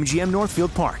partnership with MGM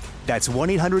Northfield Park. That's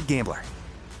 1-800-GAMBLER.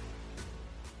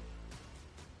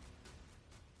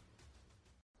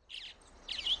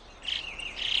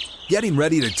 Getting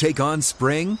ready to take on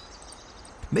spring?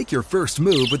 Make your first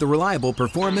move with the reliable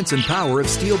performance and power of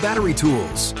Steel battery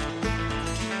tools.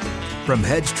 From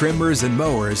hedge trimmers and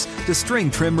mowers to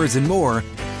string trimmers and more,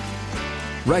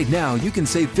 right now you can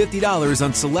save $50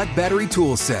 on select battery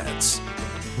tool sets.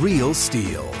 Real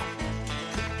Steel.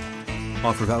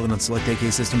 Offer valid on select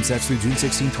AK system sets through June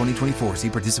 16, 2024. See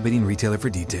participating retailer for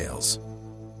details.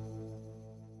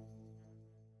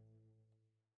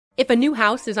 If a new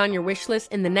house is on your wish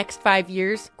list in the next 5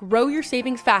 years, grow your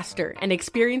savings faster and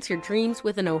experience your dreams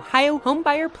with an Ohio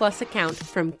Homebuyer Plus account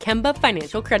from Kemba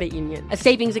Financial Credit Union. A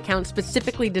savings account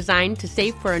specifically designed to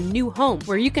save for a new home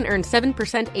where you can earn 7%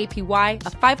 APY,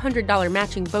 a $500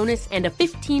 matching bonus, and a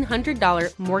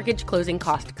 $1,500 mortgage closing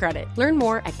cost credit. Learn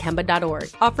more at Kemba.org.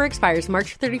 Offer expires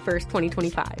March 31st,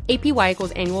 2025. APY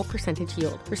equals annual percentage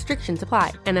yield. Restrictions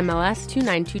apply. NMLS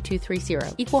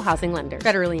 292230. Equal housing lender.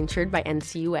 Federally insured by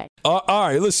NCUA. All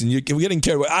right, listen, we're getting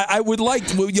carried away. I would like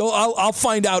to, I'll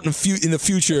find out in the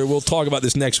future. We'll talk about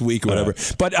this next week or whatever.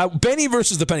 Right. But Benny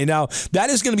versus the Penny. Now, that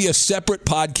is going to be a separate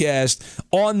podcast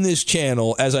on this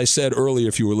channel, as I said earlier,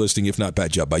 if you were listening. If not,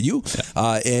 bad job by you.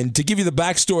 Yeah. And to give you the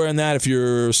backstory on that, if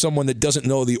you're someone that doesn't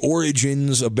know the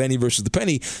origins of Benny versus the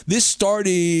Penny, this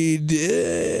started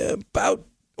about,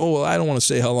 I don't want to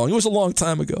say how long. It was a long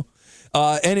time ago.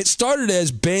 And it started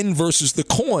as Ben versus the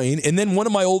coin, and then one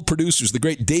of my old producers, the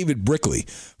great David Brickley,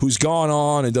 who's gone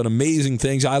on and done amazing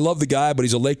things. I love the guy, but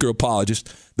he's a Laker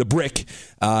apologist, the Brick,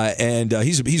 and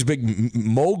he's a big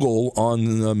mogul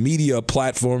on media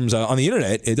platforms on the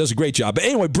internet. It does a great job. But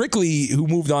anyway, Brickley, who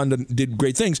moved on did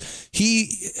great things,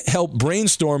 he helped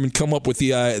brainstorm and come up with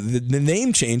the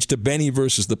name change to Benny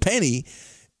versus the Penny.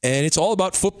 And it's all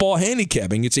about football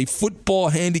handicapping. It's a football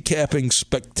handicapping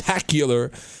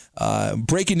spectacular,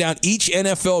 breaking down each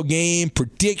NFL game,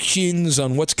 predictions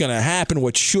on what's going to happen,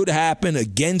 what should happen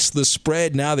against the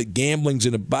spread now that gambling's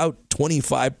in about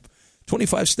 25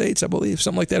 states, I believe,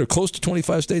 something like that, or close to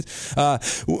 25 states.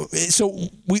 So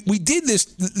we did this.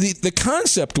 The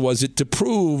concept was to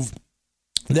prove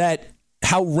that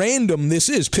how random this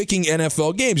is, picking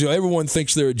NFL games. Everyone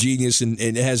thinks they're a genius and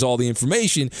has all the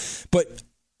information, but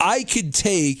I could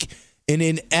take an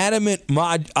inanimate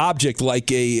object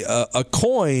like a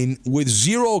coin with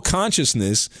zero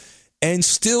consciousness and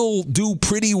still do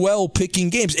pretty well picking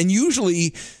games. And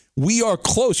usually we are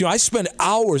close. I spend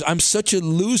hours. I'm such a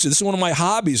loser. This is one of my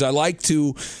hobbies. I like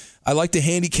to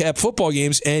handicap football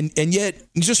games, and yet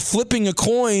just flipping a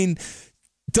coin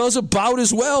does about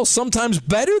as well, sometimes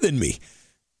better than me.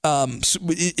 So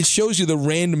it shows you the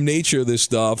random nature of this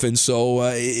stuff. And so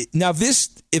now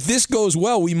if this goes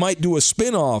well, we might do a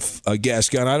spinoff,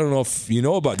 Gascon. I don't know if you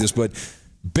know about this, but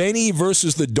Benny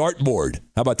versus the dartboard.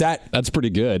 How about that? That's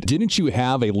pretty good. Didn't you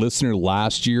have a listener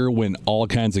last year win all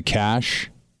kinds of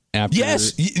cash?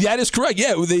 Yes, that is correct.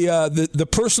 Yeah, the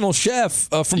personal chef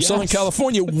from Southern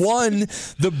California won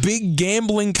the big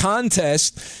gambling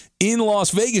contest in Las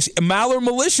Vegas. A Maller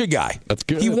Militia guy. That's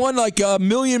good. He won like $1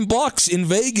 million in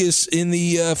Vegas in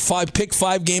the pick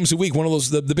 5 games a week. One of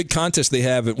those the big contests they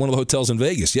have at one of the hotels in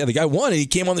Vegas. Yeah, the guy won it. He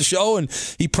came on the show and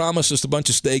he promised us a bunch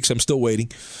of steaks. I'm still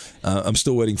waiting. I'm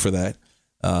still waiting for that.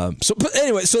 But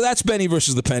anyway, so that's Benny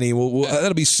versus the Penny.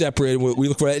 That'll be separate. We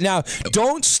look for it. Now,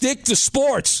 don't stick to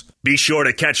sports. Be sure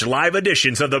to catch live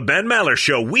editions of the Ben Maller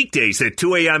Show weekdays at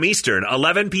 2 a.m. Eastern,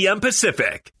 11 p.m.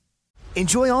 Pacific.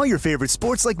 Enjoy all your favorite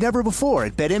sports like never before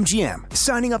at BetMGM.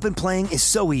 Signing up and playing is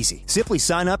so easy. Simply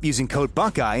sign up using code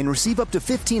Buckeye and receive up to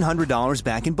 $1,500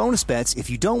 back in bonus bets if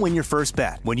you don't win your first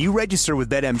bet. When you register with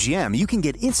BetMGM, you can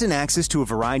get instant access to a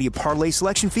variety of parlay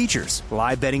selection features,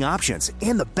 live betting options,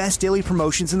 and the best daily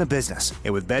promotions in the business.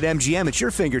 And with BetMGM at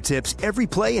your fingertips, every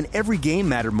play and every game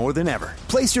matter more than ever.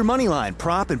 Place your moneyline,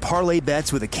 prop, and parlay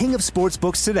bets with the king of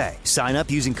sportsbooks today. Sign up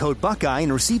using code Buckeye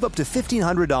and receive up to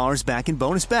 $1,500 back in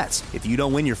bonus bets if you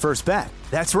don't win your first bet.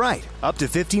 That's right, up to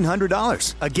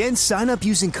 $1,500. Again, sign up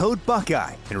using code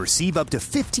Buckeye and receive up to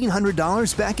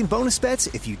 $1,500 back in bonus bets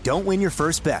if you don't win your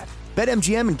first bet.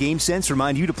 BetMGM and GameSense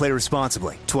remind you to play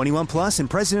responsibly. 21 plus and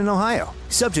present in Ohio.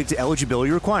 Subject to eligibility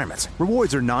requirements.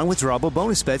 Rewards are non-withdrawable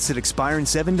bonus bets that expire in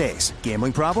 7 days.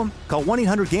 Gambling problem? Call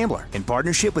 1-800-GAMBLER in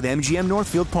partnership with MGM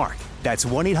Northfield Park. That's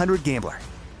 1-800-GAMBLER.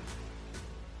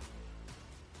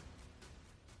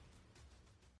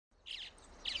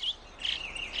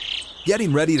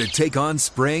 Getting ready to take on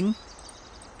spring?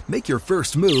 Make your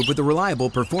first move with the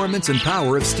reliable performance and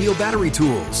power of Steel battery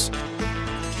tools.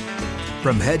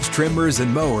 From hedge trimmers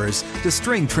and mowers to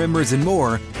string trimmers and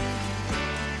more,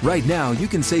 right now you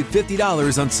can save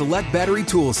 $50 on select battery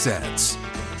tool sets.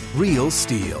 Real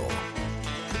Steel.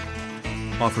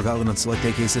 Offer valid on select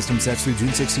AK system sets through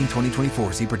June 16,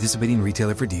 2024. See participating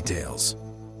retailer for details.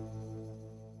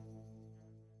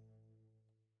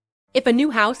 If a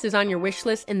new house is on your wish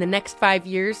list in the next 5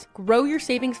 years, grow your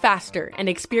savings faster and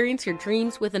experience your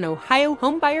dreams with an Ohio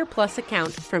Homebuyer Plus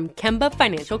account from Kemba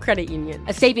Financial Credit Union.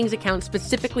 A savings account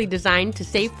specifically designed to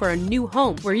save for a new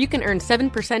home where you can earn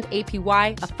 7%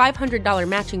 APY, a $500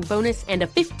 matching bonus, and a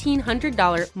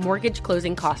 $1,500 mortgage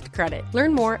closing cost credit.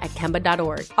 Learn more at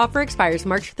Kemba.org. Offer expires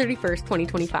March 31st,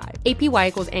 2025. APY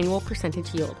equals annual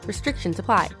percentage yield. Restrictions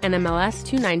apply. NMLS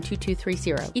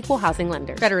 292230. Equal housing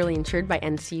lender. Federally insured by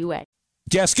NCUA.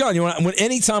 Gascon,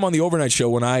 anytime on the overnight show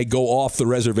when I go off the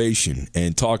reservation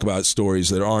and talk about stories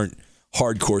that aren't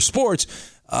hardcore sports,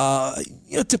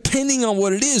 depending on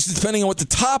what it is, depending on what the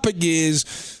topic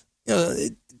is,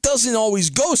 it doesn't always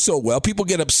go so well. People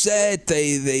get upset.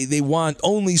 They want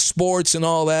only sports and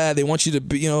all that. They want you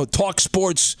to talk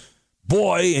sports,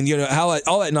 boy, and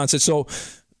all that nonsense. So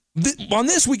on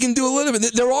this, we can do a little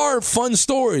bit. There are fun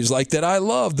stories like that. I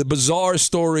love the bizarre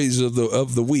stories of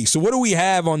the week. So what do we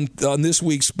have on this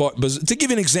week's to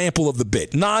give you an example of the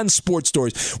bit? Non-sports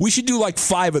stories. We should do like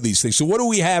 5 of these things. So what do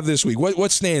we have this week?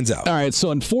 What stands out? All right.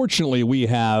 So unfortunately, we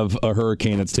have a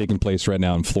hurricane that's taking place right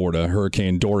now in Florida,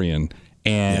 Hurricane Dorian.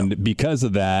 And because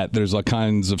of that, there's all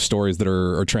kinds of stories that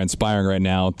are transpiring right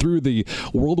now through the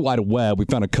World Wide Web. We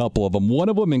found a couple of them. One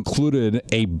of them included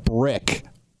a bricks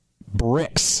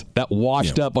that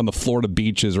washed up on the Florida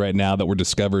beaches right now that were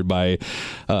discovered by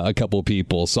a couple of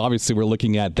people. So obviously we're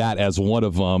looking at that as one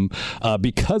of them.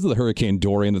 Because of the Hurricane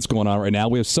Dorian that's going on right now,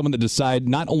 we have someone that decide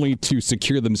not only to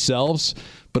secure themselves,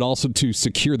 but also to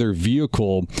secure their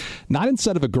vehicle, not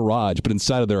inside of a garage, but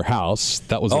inside of their house.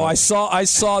 That was. I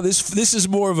saw this. This is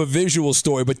more of a visual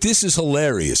story, but this is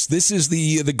hilarious. This is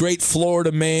the great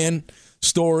Florida man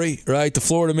story, right? The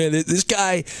Florida man. This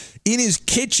guy in his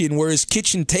kitchen, where his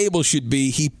kitchen table should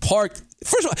be, he parked.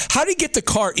 First of all, how did he get the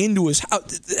car into his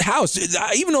house?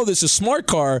 Even though this is a smart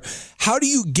car, how do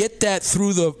you get that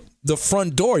through the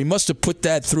front door? He must have put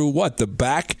that through what, the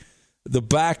back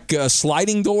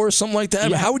sliding door or something like that? Yeah. I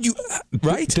mean, how would you,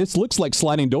 right? This looks like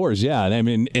sliding doors, yeah. I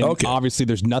mean, obviously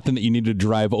there's nothing that you need to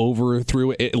drive over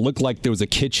through. It looked like there was a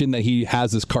kitchen that he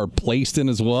has his car placed in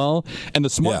as well. And the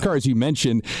smart car, as you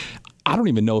mentioned, I don't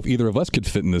even know if either of us could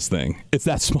fit in this thing. It's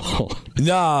that small.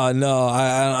 No,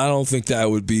 I don't think that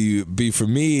would be for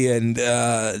me. And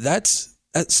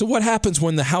so what happens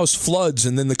when the house floods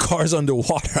and then the car's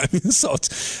underwater? I mean, so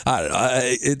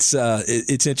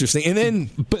it's interesting. And then,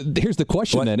 but here's the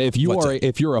question: then, if you're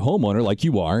a homeowner like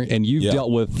you are, and you've dealt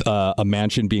with a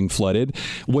mansion being flooded,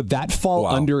 would that fall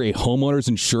under a homeowner's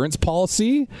insurance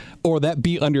policy, or would that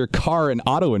be under car and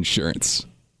auto insurance?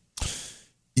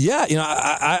 Yeah,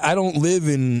 I don't live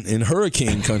in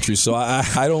hurricane country, so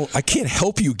I can't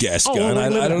help you, Gascon.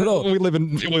 I don't know.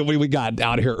 We got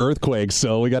out here earthquakes,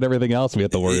 so we got everything else we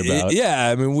have to worry about. Yeah,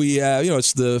 I mean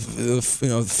it's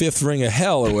the fifth ring of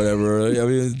hell or whatever. I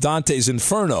mean Dante's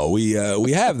Inferno. We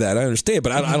have that. I understand,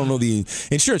 but I don't know the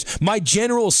insurance. My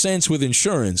general sense with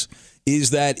insurance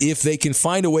is that if they can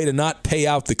find a way to not pay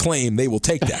out the claim, they will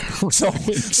take that.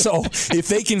 So if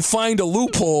they can find a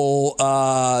loophole,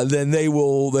 then they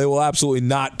will absolutely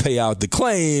not pay out the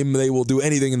claim. They will do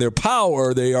anything in their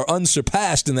power. They are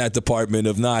unsurpassed in that department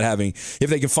of not having, if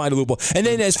they can find a loophole. And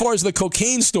then as far as the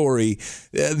cocaine story,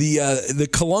 the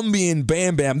Colombian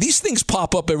Bam Bam, these things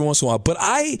pop up every once in a while. But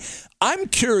I I'm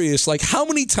curious, like, how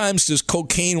many times does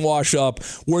cocaine wash up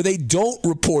where they don't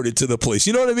report it to the police?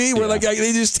 You know what I mean? Where like they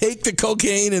just take the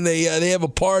cocaine and they have a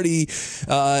party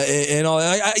and all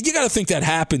that. You got to think that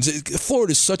happens.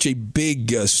 Florida's such a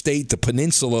big state, the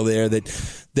peninsula there,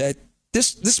 that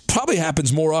this probably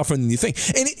happens more often than you think.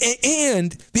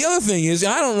 And the other thing is,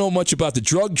 I don't know much about the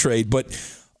drug trade, but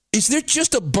is there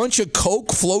just a bunch of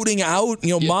coke floating out,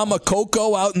 Mama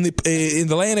Coco out in the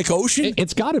Atlantic Ocean?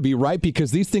 It's got to be, right?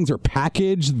 Because these things are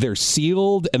packaged, they're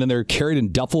sealed, and then they're carried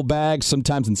in duffel bags,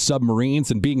 sometimes in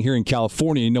submarines. And being here in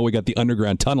California, we got the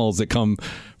underground tunnels that come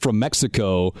from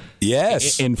Mexico.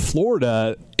 Yes. In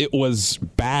Florida, it was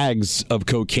bags of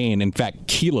cocaine. In fact,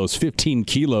 15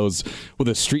 kilos with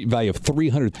a street value of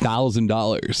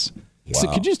 $300,000. Wow. So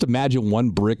could you just imagine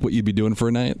one brick, what you'd be doing for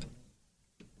a night?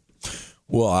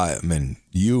 Well, I mean,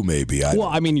 you maybe.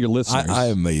 Your listeners.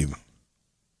 I may.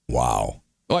 Wow.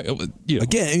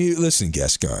 Again, listen,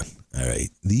 Gascon. All right,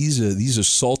 these are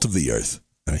salt of the earth.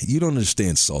 All right? You don't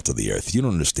understand salt of the earth. You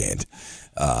don't understand.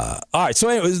 All right. So,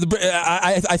 anyways,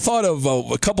 I thought of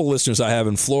a couple listeners I have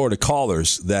in Florida,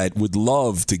 callers that would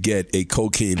love to get a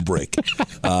cocaine brick.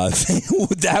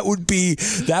 That would be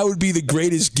the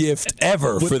greatest gift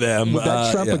ever for them. Would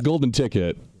that trump a golden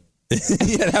ticket?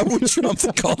 Yeah, that would trump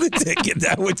the golden ticket.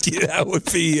 That would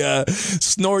be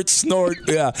snort.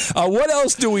 Yeah. What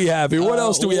else do we have here? What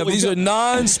else do we have? These are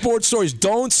non-sports stories.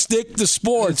 Don't stick to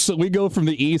sports. So we go from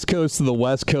the East Coast to the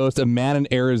West Coast. A man in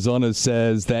Arizona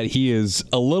says that he is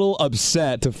a little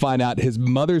upset to find out his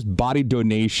mother's body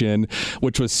donation,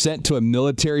 which was sent to a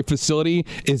military facility,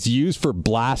 is used for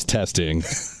blast testing.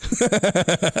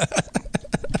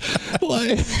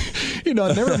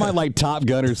 Never mind like Top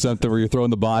Gun or something where you're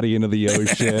throwing the body into the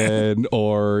ocean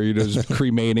or just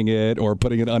cremating it or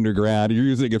putting it underground. You're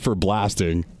using it for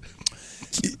blasting.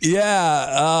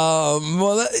 Yeah.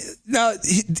 Now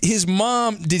his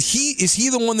mom, is he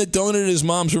the one that donated his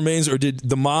mom's remains, or did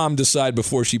the mom decide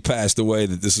before she passed away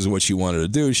that this is what she wanted to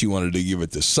do? She wanted to give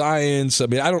it to science. I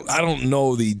mean, I don't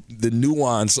know the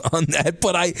nuance on that,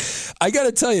 but I got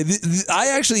to tell you,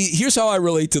 here's how I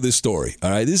relate to this story.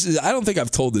 All right. I don't think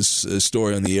I've told this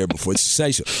story on the air before. It's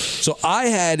sensational. So I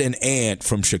had an aunt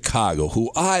from Chicago who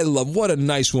I love. What a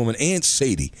nice woman. Aunt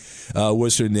Sadie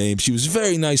was her name. She was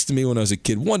very nice to me when I was a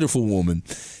kid. Wonderful woman.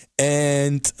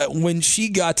 And when she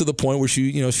got to the point where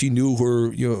she knew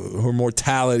her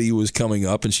mortality was coming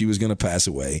up and she was going to pass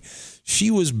away,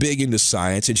 she was big into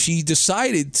science, and she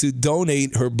decided to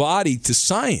donate her body to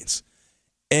science.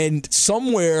 And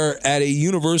somewhere at a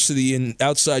university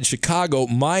outside Chicago,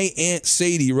 my Aunt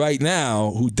Sadie right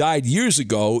now, who died years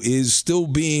ago, is still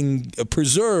being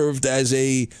preserved as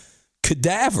a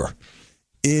cadaver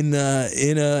in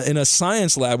a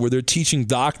science lab where they're teaching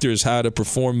doctors how to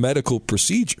perform medical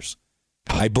procedures.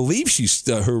 I believe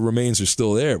her remains are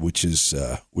still there, which is.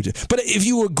 But if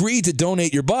you agree to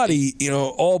donate your body,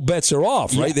 all bets are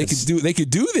off, right? Yes. They could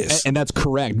do this, and that's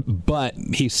correct. But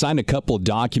he signed a couple of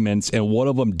documents, and one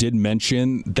of them did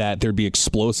mention that there'd be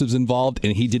explosives involved,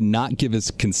 and he did not give his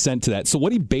consent to that. So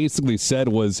what he basically said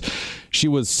was, she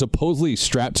was supposedly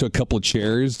strapped to a couple of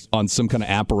chairs on some kind of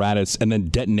apparatus, and then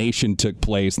detonation took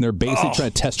place, and they're basically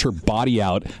trying to test her body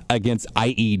out against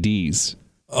IEDs.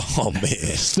 Oh man!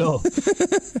 So,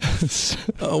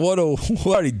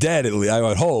 already dead at least. I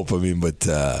would hope. I mean, but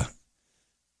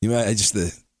just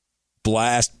the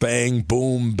blast, bang,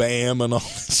 boom, bam, and all.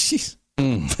 Jeez.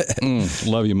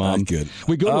 Love you, Mom. Not good.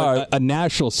 We go to a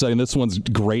national setting. This one's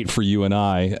great for you and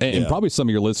I, and probably some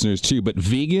of your listeners too. But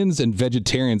vegans and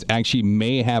vegetarians actually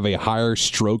may have a higher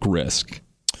stroke risk.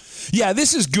 Yeah,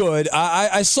 this is good.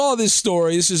 I saw this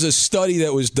story. This is a study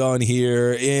that was done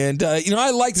here. And,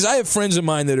 I like this. I have friends of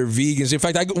mine that are vegans. In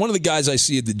fact, one of the guys I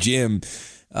see at the gym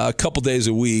a couple days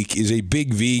a week is a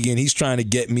big vegan. He's trying to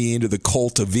get me into the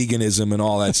cult of veganism and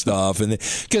all that stuff. And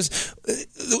because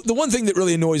the one thing that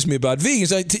really annoys me about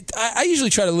vegans, I usually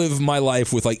try to live my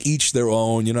life with like each their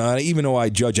own. Even though I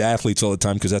judge athletes all the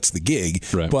time because that's the gig.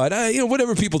 Right. But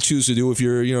whatever people choose to do, if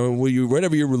you're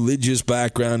whatever your religious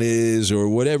background is or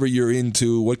whatever you're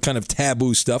into, what kind of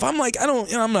taboo stuff, I'm like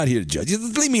I'm not here to judge.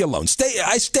 Leave me alone.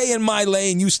 I stay in my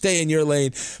lane. You stay in your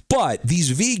lane. But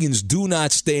these vegans do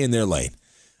not stay in their lane.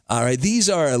 All right, these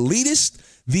are elitist.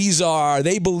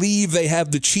 They believe they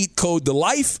have the cheat code to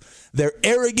life. They're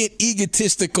arrogant,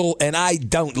 egotistical, and I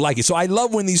don't like it. So I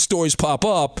love when these stories pop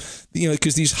up,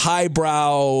 because these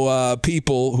highbrow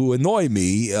people who annoy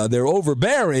me, they're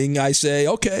overbearing. I say,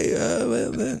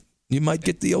 okay, you might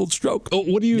get the old stroke.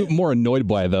 What are you more annoyed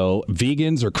by, though,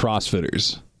 vegans or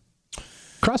CrossFitters?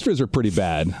 CrossFitters are pretty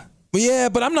bad. Yeah,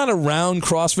 but I'm not around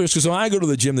CrossFitters because when I go to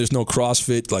the gym, there's no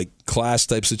CrossFit like class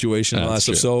type situation and all that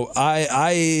stuff. So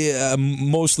I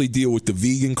mostly deal with the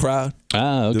vegan crowd.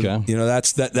 Ah, okay.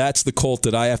 That's the cult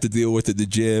that I have to deal with at the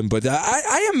gym. But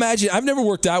I imagine I've never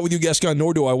worked out with you, Gascon,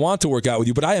 nor do I want to work out with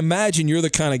you. But I imagine you're the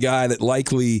kind of guy that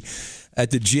likely at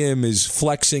the gym is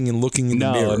flexing and looking in the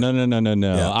mirror. No.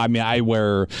 Yeah. I mean, I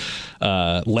wear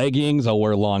leggings. I'll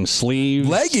wear long sleeves.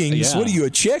 Leggings? Yeah. What are you, a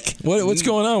chick? What's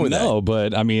going on with that? No,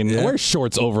 but I mean, I wear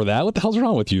shorts over that. What the hell's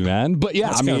wrong with you, man? But yeah,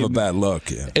 That's I mean, kind of a bad look.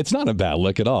 Yeah. It's not a bad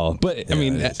look at all. But I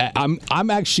mean,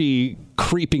 I'm actually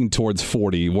creeping towards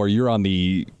 40, where you're on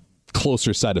the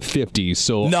closer side of 50.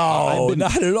 So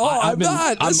not at all. I'm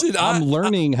not. Listen, I'm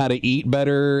learning how to eat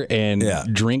better and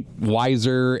drink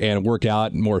wiser and work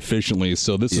out more efficiently.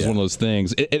 So this is one of those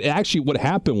things. It actually, what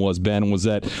happened was, Ben, was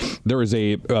that there was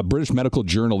a British medical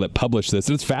journal that published this,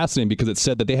 and it's fascinating because it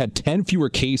said that they had 10 fewer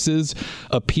cases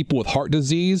of people with heart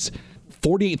disease.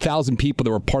 48,000 people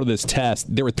that were part of this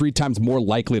test, they were 3 times more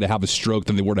likely to have a stroke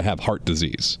than they were to have heart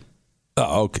disease.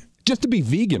 Oh, okay. Just to be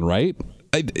vegan, right?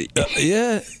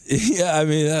 Yeah. I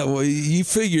mean, you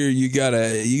figure you got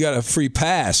a free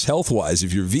pass health wise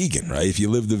if you're vegan, right? If you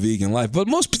live the vegan life. But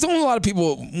a lot of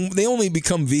people, they only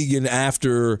become vegan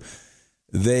after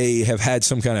they have had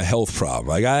some kind of health problem.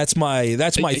 Like that's my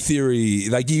theory.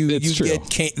 Like you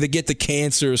get the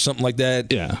cancer or something like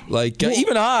that. Yeah. Like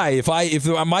even if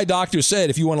my doctor said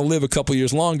if you want to live a couple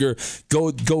years longer,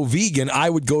 go vegan, I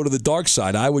would go to the dark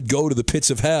side. I would go to the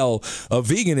pits of hell of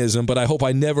veganism. But I hope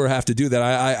I never have to do that.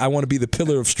 I want to be the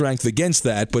pillar of strength against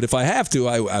that. But if I have to,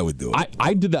 I would do it.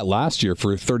 I did that last year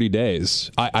for 30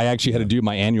 days. I actually had to do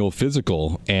my annual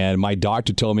physical, and my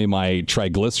doctor told me my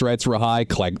triglycerides were high,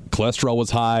 cholesterol was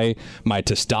high, my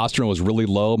testosterone was really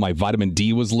low, my vitamin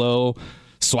D was low.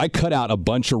 So I cut out a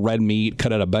bunch of red meat,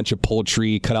 cut out a bunch of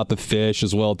poultry, cut out the fish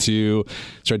as well too.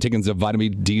 Started taking some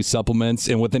vitamin D supplements,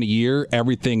 and within a year,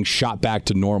 everything shot back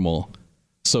to normal.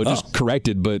 So just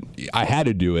corrected, but I had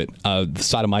to do it. The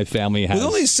side of my family has. We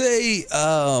only say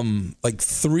like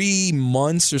 3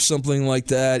 months or something like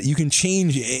that. You can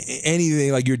change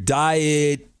anything, like your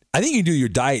diet. I think you can do your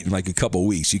diet in like a couple of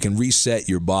weeks. You can reset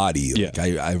your body. Like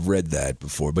I've read that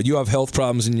before. But you have health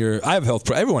problems I have health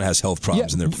problems. Everyone has health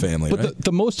problems in their family, but right?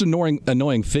 The most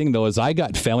annoying thing, though, is I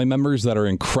got family members that are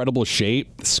in incredible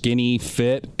shape, skinny,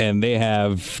 fit, and they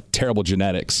have terrible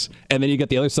genetics. And then you get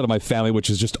the other side of my family, which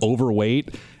is just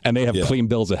overweight, and they have clean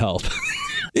bills of health.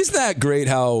 Isn't that great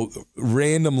how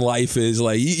random life is?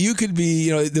 Like you could be,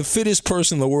 the fittest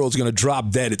person in the world is going to drop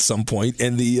dead at some point,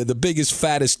 and the biggest,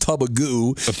 fattest tub of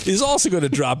goo is also going to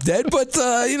drop dead. But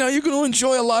you're going to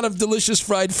enjoy a lot of delicious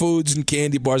fried foods and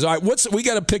candy bars. All right, we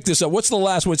got to pick this up. What's the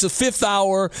last one? It's the 5th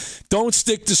hour. Don't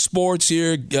stick to sports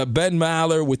here. Ben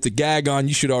Maller with the gag on.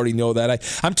 You should already know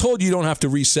that. I'm told you don't have to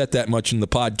reset that much in the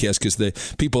podcast because the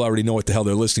people already know what the hell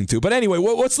they're listening to. But anyway,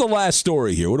 what's the last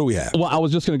story here? What do we have? Well, I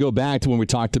was just going to go back to when we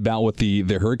talked about with the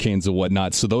hurricanes and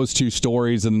whatnot. So those 2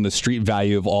 stories and then the street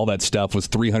value of all that stuff was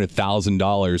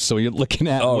 $300,000. So you're looking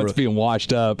at what's being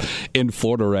washed up in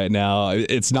Florida right now.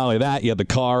 It's not only that, you have the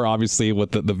car, obviously,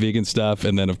 with the vegan stuff,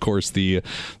 and then, of course, the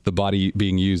body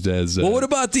being used as... well, what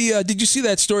about did you see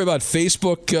that story about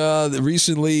Facebook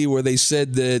recently where they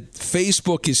said that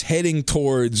Facebook is heading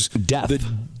towards death? The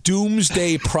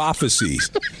doomsday prophecies.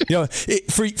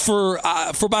 For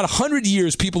about 100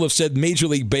 years, people have said Major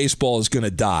League Baseball is going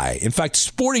to die. In fact,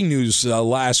 Sporting News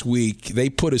last week, they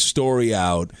put a story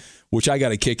out, which I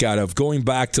got a kick out of, going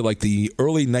back to like the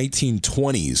early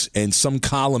 1920s, and some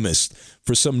columnist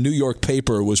for some New York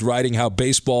paper was writing how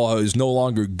baseball is no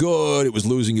longer good, it was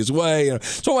losing its way.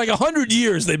 So like 100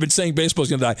 years they've been saying baseball is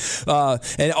going to die,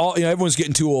 and everyone's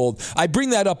getting too old. I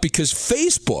bring that up because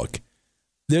Facebook.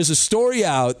 There's a story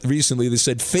out recently that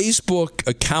said Facebook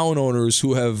account owners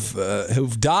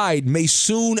who've died may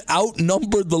soon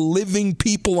outnumber the living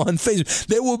people on Facebook.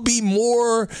 There will be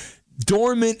more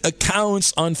dormant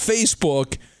accounts on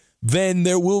Facebook than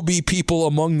there will be people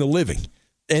among the living,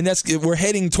 and we're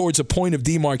heading towards a point of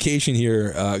demarcation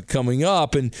here coming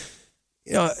up. And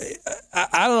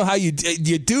I don't know how you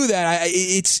do that.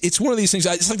 It's one of these things.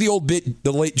 It's like the old bit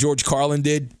the late George Carlin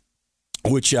did.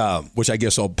 Which I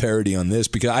guess I'll parody on this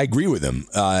because I agree with him.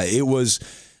 It was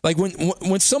like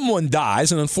when someone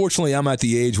dies, and unfortunately I'm at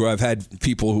the age where I've had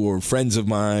people who are friends of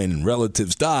mine and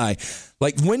relatives die.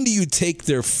 Like, when do you take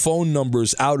their phone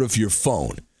numbers out of your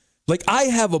phone? Like, I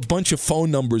have a bunch of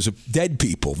phone numbers of dead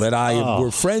people that I were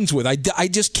friends with. I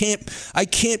just can't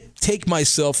take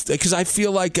myself, because I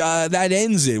feel like that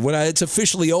ends it. When it's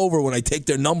officially over, when I take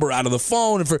their number out of the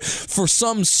phone, and for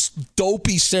some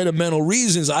dopey sentimental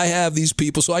reasons, I have these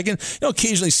people so I can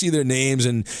occasionally see their names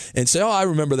and say, oh, I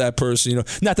remember that person.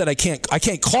 Not that I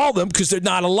can't call them because they're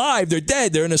not alive, they're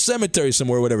dead, they're in a cemetery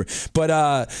somewhere or whatever. But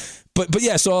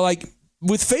yeah, so like,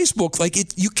 with Facebook,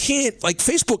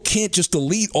 Facebook can't just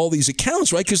delete all these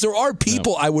accounts, right? Because there are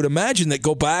people, I would imagine, that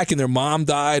go back and their mom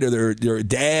died, or their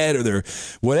dad, or their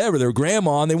whatever, their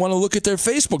grandma, and they want to look at their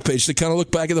Facebook page to kind of look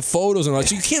back at the photos and all that.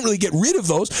 So you can't really get rid of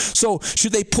those. So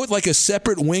should they put like a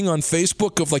separate wing on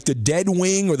Facebook of like the dead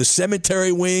wing or the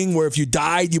cemetery wing, where if you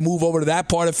died, you move over to that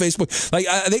part of Facebook? Like,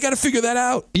 they got to figure that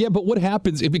out. Yeah, but what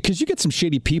happens, because you get some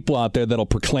shady people out there that'll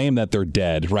proclaim that they're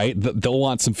dead, right? They'll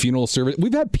want some funeral service.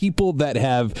 We've had people that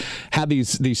have had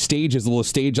these stages, a little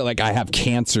stage like, I have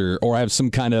cancer, or I have some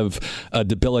kind of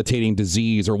debilitating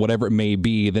disease, or whatever it may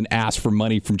be, then ask for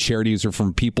money from charities or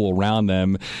from people around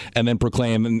them, and then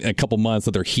proclaim in a couple months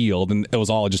that they're healed, and it was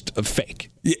all just a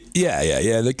fake.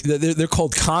 Yeah. They're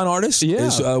called con artists,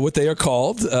 is what they are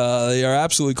called. They are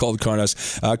absolutely called con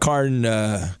artists.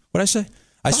 What'd I say?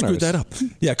 I screwed that up.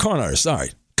 Yeah, con artists. All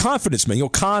right. Confidence, man.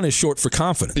 Con is short for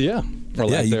confident. Yeah.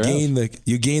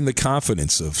 You gain the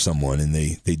confidence of someone, and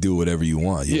they do whatever you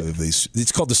want.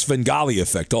 It's called the Svengali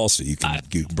effect. Also, you can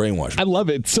brainwash them. I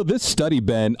love it. So this study,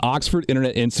 Ben, Oxford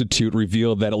Internet Institute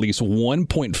revealed that at least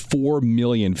 1.4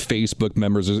 million Facebook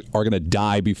members are going to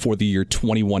die before the year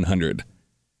 2100.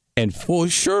 And well,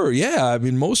 sure, yeah. I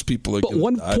mean, most people are. But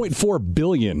 1.4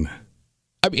 billion.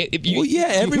 I mean,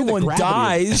 everyone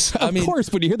dies. Of course,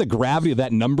 but you hear the gravity of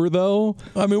that number, though?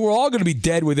 I mean, we're all going to be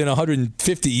dead within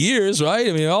 150 years, right?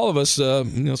 I mean, all of us,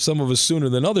 some of us sooner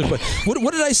than others. But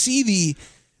what did I see?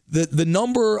 The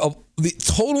number of the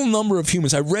total number of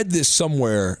humans. I read this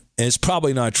somewhere, and it's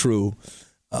probably not true.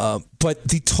 But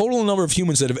the total number of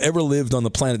humans that have ever lived on the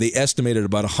planet, they estimated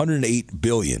about 108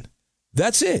 billion.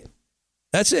 That's it.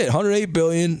 108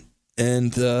 billion.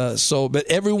 And but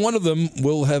every one of them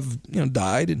will have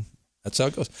died, and that's how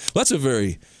it goes. That's a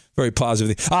very, very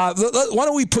positive thing. Why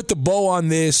don't we put the bow on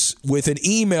this with an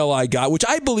email I got, which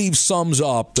I believe sums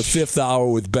up the fifth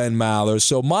hour with Ben Maller.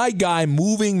 So my guy,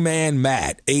 Moving Man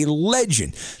Matt, a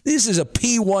legend. This is a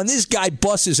P1. This guy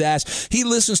busts his ass. He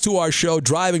listens to our show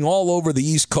driving all over the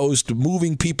East Coast,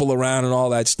 moving people around and all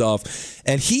that stuff.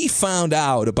 And he found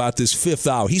out about this fifth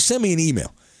hour. He sent me an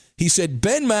email. He said,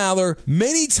 Ben Maller,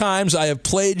 many times I have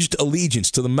pledged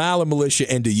allegiance to the Maller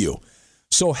Militia and to you.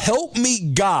 So help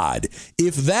me God,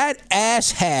 if that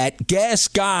asshat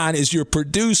Gascon is your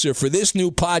producer for this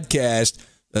new podcast,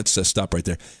 let's stop right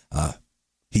there.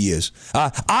 He is.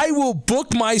 I will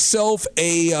book myself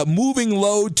a moving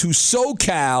load to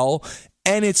SoCal,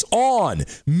 and it's on.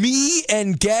 Me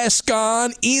and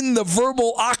Gascon in the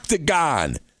verbal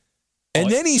octagon. And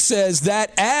then he says,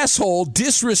 that asshole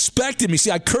disrespected me.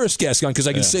 See, I curse Gascon because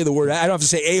I can say the word. I don't have to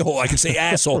say a-hole. I can say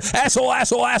asshole.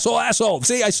 Asshole.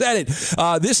 See, I said it.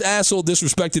 This asshole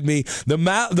disrespected me. The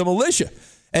militia.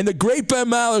 And the great Ben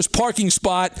Maller's parking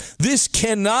spot. This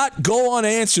cannot go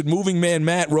unanswered, Moving Man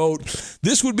Matt wrote.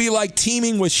 This would be like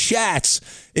teaming with Schatz,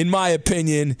 in my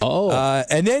opinion.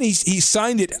 And then he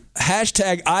signed it,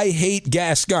 hashtag I hate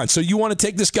Gascon. So you want to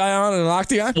take this guy on in an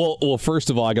octagon? Well, first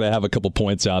of all, I got to have a couple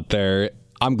points out there.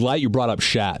 I'm glad you brought up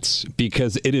Schatz,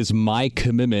 because it is my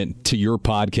commitment to your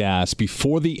podcast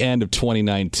before the end of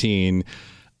 2019.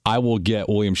 I will get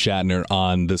William Shatner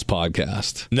on this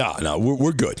podcast. No,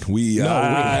 we're good. We're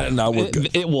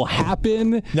good. It will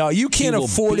happen. No, you can't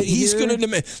afford it. He's going to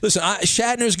demand. Listen,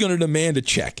 Shatner's going to demand a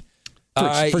check.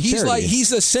 For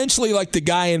he's essentially like the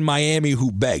guy in Miami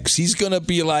who begs. He's going to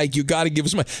be like, you got to give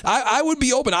us money. I would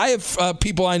be open. I have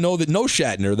people I know that know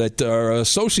Shatner that are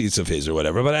associates of his or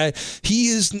whatever. But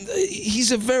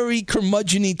he's a very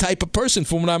curmudgeon-y type of person,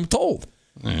 from what I'm told.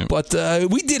 Yeah. But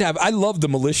I love the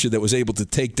militia that was able to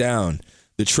take down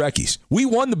the Trekkies. We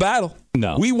won the battle.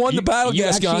 No. We won the battle,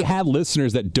 Gascon. You actually had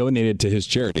listeners that donated to his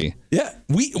charity. Yeah.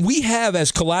 We have,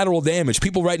 as collateral damage,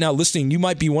 people right now listening, you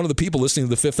might be one of the people listening to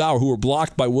the fifth hour who were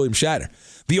blocked by William Shatner.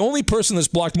 The only person that's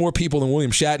blocked more people than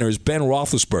William Shatner is Ben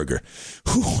Roethlisberger,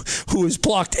 who has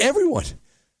blocked everyone.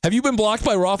 Have you been blocked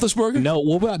by Roethlisberger? No.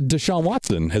 What about Deshaun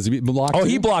Watson? Has he been blocked? Oh,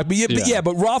 he blocked me.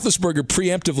 But Roethlisberger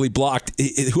preemptively blocked.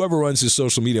 Whoever runs his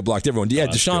social media blocked everyone. Yeah,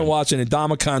 Deshaun Watson and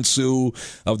Ndamukong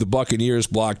Suh of the Buccaneers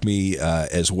blocked me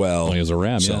as well. Well, he was a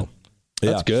Ram, so,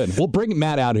 yeah. That's good. Well, bring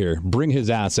Matt out here. Bring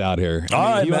his ass out here. All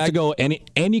right, you have to go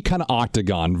any kind of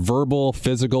octagon, verbal,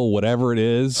 physical, whatever it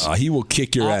is. He will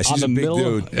kick your ass. He's a big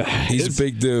dude. He's a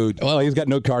big dude. Well, he's got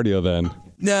no cardio then.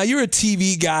 Now, you're a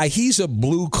TV guy. He's a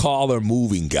blue-collar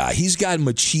moving guy. He's got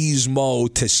machismo.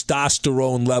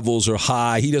 Testosterone levels are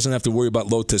high. He doesn't have to worry about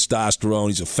low testosterone.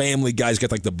 He's a family guy. He's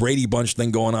got like the Brady Bunch thing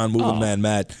going on, moving man,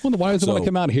 Matt. Well, why does he want to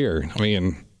come out here? I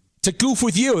mean, to goof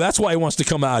with you. That's why he wants to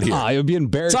come out here. It would be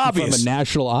embarrassing from a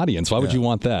national audience. Why would you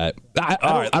want that?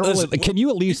 I don't can you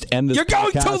at least end this You're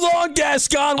going podcast too long,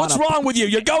 Gascon. What's wrong with you?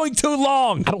 You're going too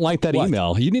long. I don't like that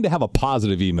email. You need to have a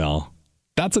positive email.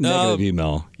 That's a negative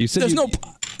email. You said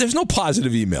there's no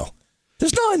positive email.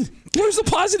 There's none. Where's the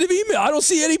positive email? I don't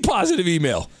see any positive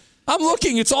email. I'm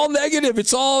looking. It's all negative.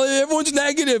 Everyone's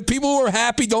negative. People who are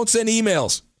happy don't send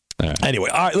emails. Anyway,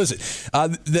 all right, listen,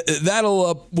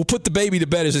 we'll put the baby to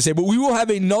bed, as I say, but we will have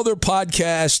another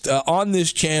podcast on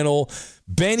this channel,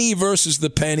 Benny versus the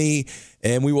Penny,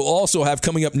 and we will also have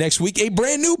coming up next week a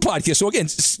brand new podcast. So again,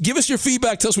 give us your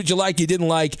feedback, tell us what you like, you didn't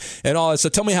like, and all that. So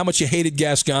tell me how much you hated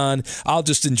Gascon. I'll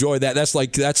just enjoy that. That's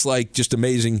like just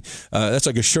amazing. That's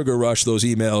like a sugar rush, those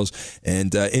emails,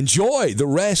 and enjoy the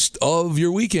rest of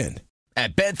your weekend.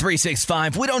 At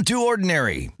Bet365, we don't do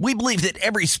ordinary. We believe that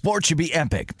every sport should be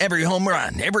epic. Every home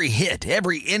run, every hit,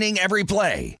 every inning, every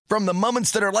play. From the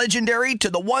moments that are legendary to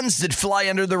the ones that fly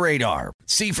under the radar.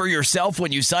 See for yourself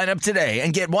when you sign up today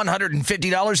and get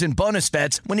 $150 in bonus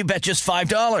bets when you bet just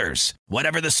 $5.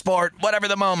 Whatever the sport, whatever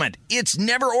the moment, it's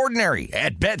never ordinary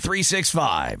at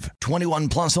Bet365. 21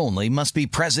 plus only. Must be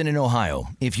present in Ohio.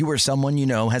 If you or someone you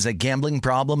know has a gambling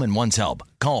problem and wants help,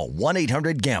 call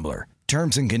 1-800-GAMBLER.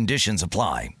 Terms and conditions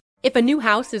apply. If a new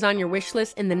house is on your wish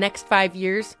list in the next 5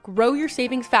 years, grow your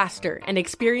savings faster and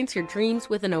experience your dreams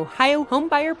with an Ohio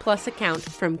Homebuyer Plus account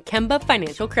from Kemba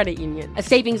Financial Credit Union. A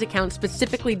savings account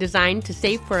specifically designed to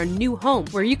save for a new home,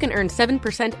 where you can earn 7%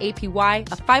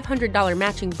 APY, a $500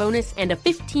 matching bonus, and a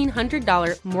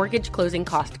 $1,500 mortgage closing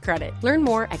cost credit. Learn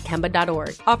more at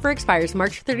Kemba.org. Offer expires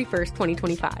March 31st,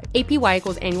 2025. APY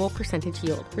equals annual percentage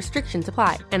yield. Restrictions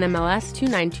apply. NMLS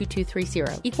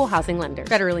 292230. Equal housing lender.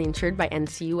 Federally insured by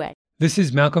NCUA. This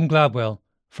is Malcolm Gladwell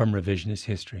from Revisionist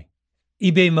History.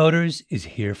 eBay Motors is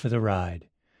here for the ride.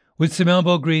 With some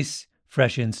elbow grease,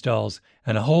 fresh installs,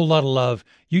 and a whole lot of love,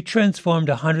 you transformed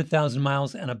 100,000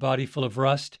 miles and a body full of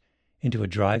rust into a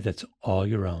drive that's all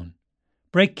your own.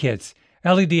 Brake kits,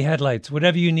 LED headlights,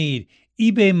 whatever you need,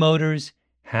 eBay Motors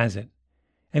has it.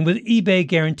 And with eBay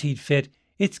Guaranteed Fit,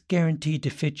 it's guaranteed to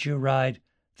fit your ride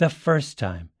the first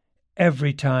time,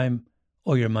 every time,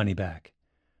 or your money back.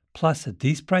 Plus, at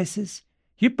these prices,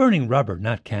 you're burning rubber,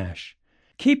 not cash.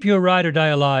 Keep your ride or die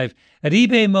alive at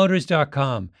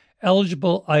ebaymotors.com.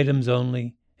 Eligible items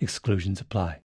only. Exclusions apply.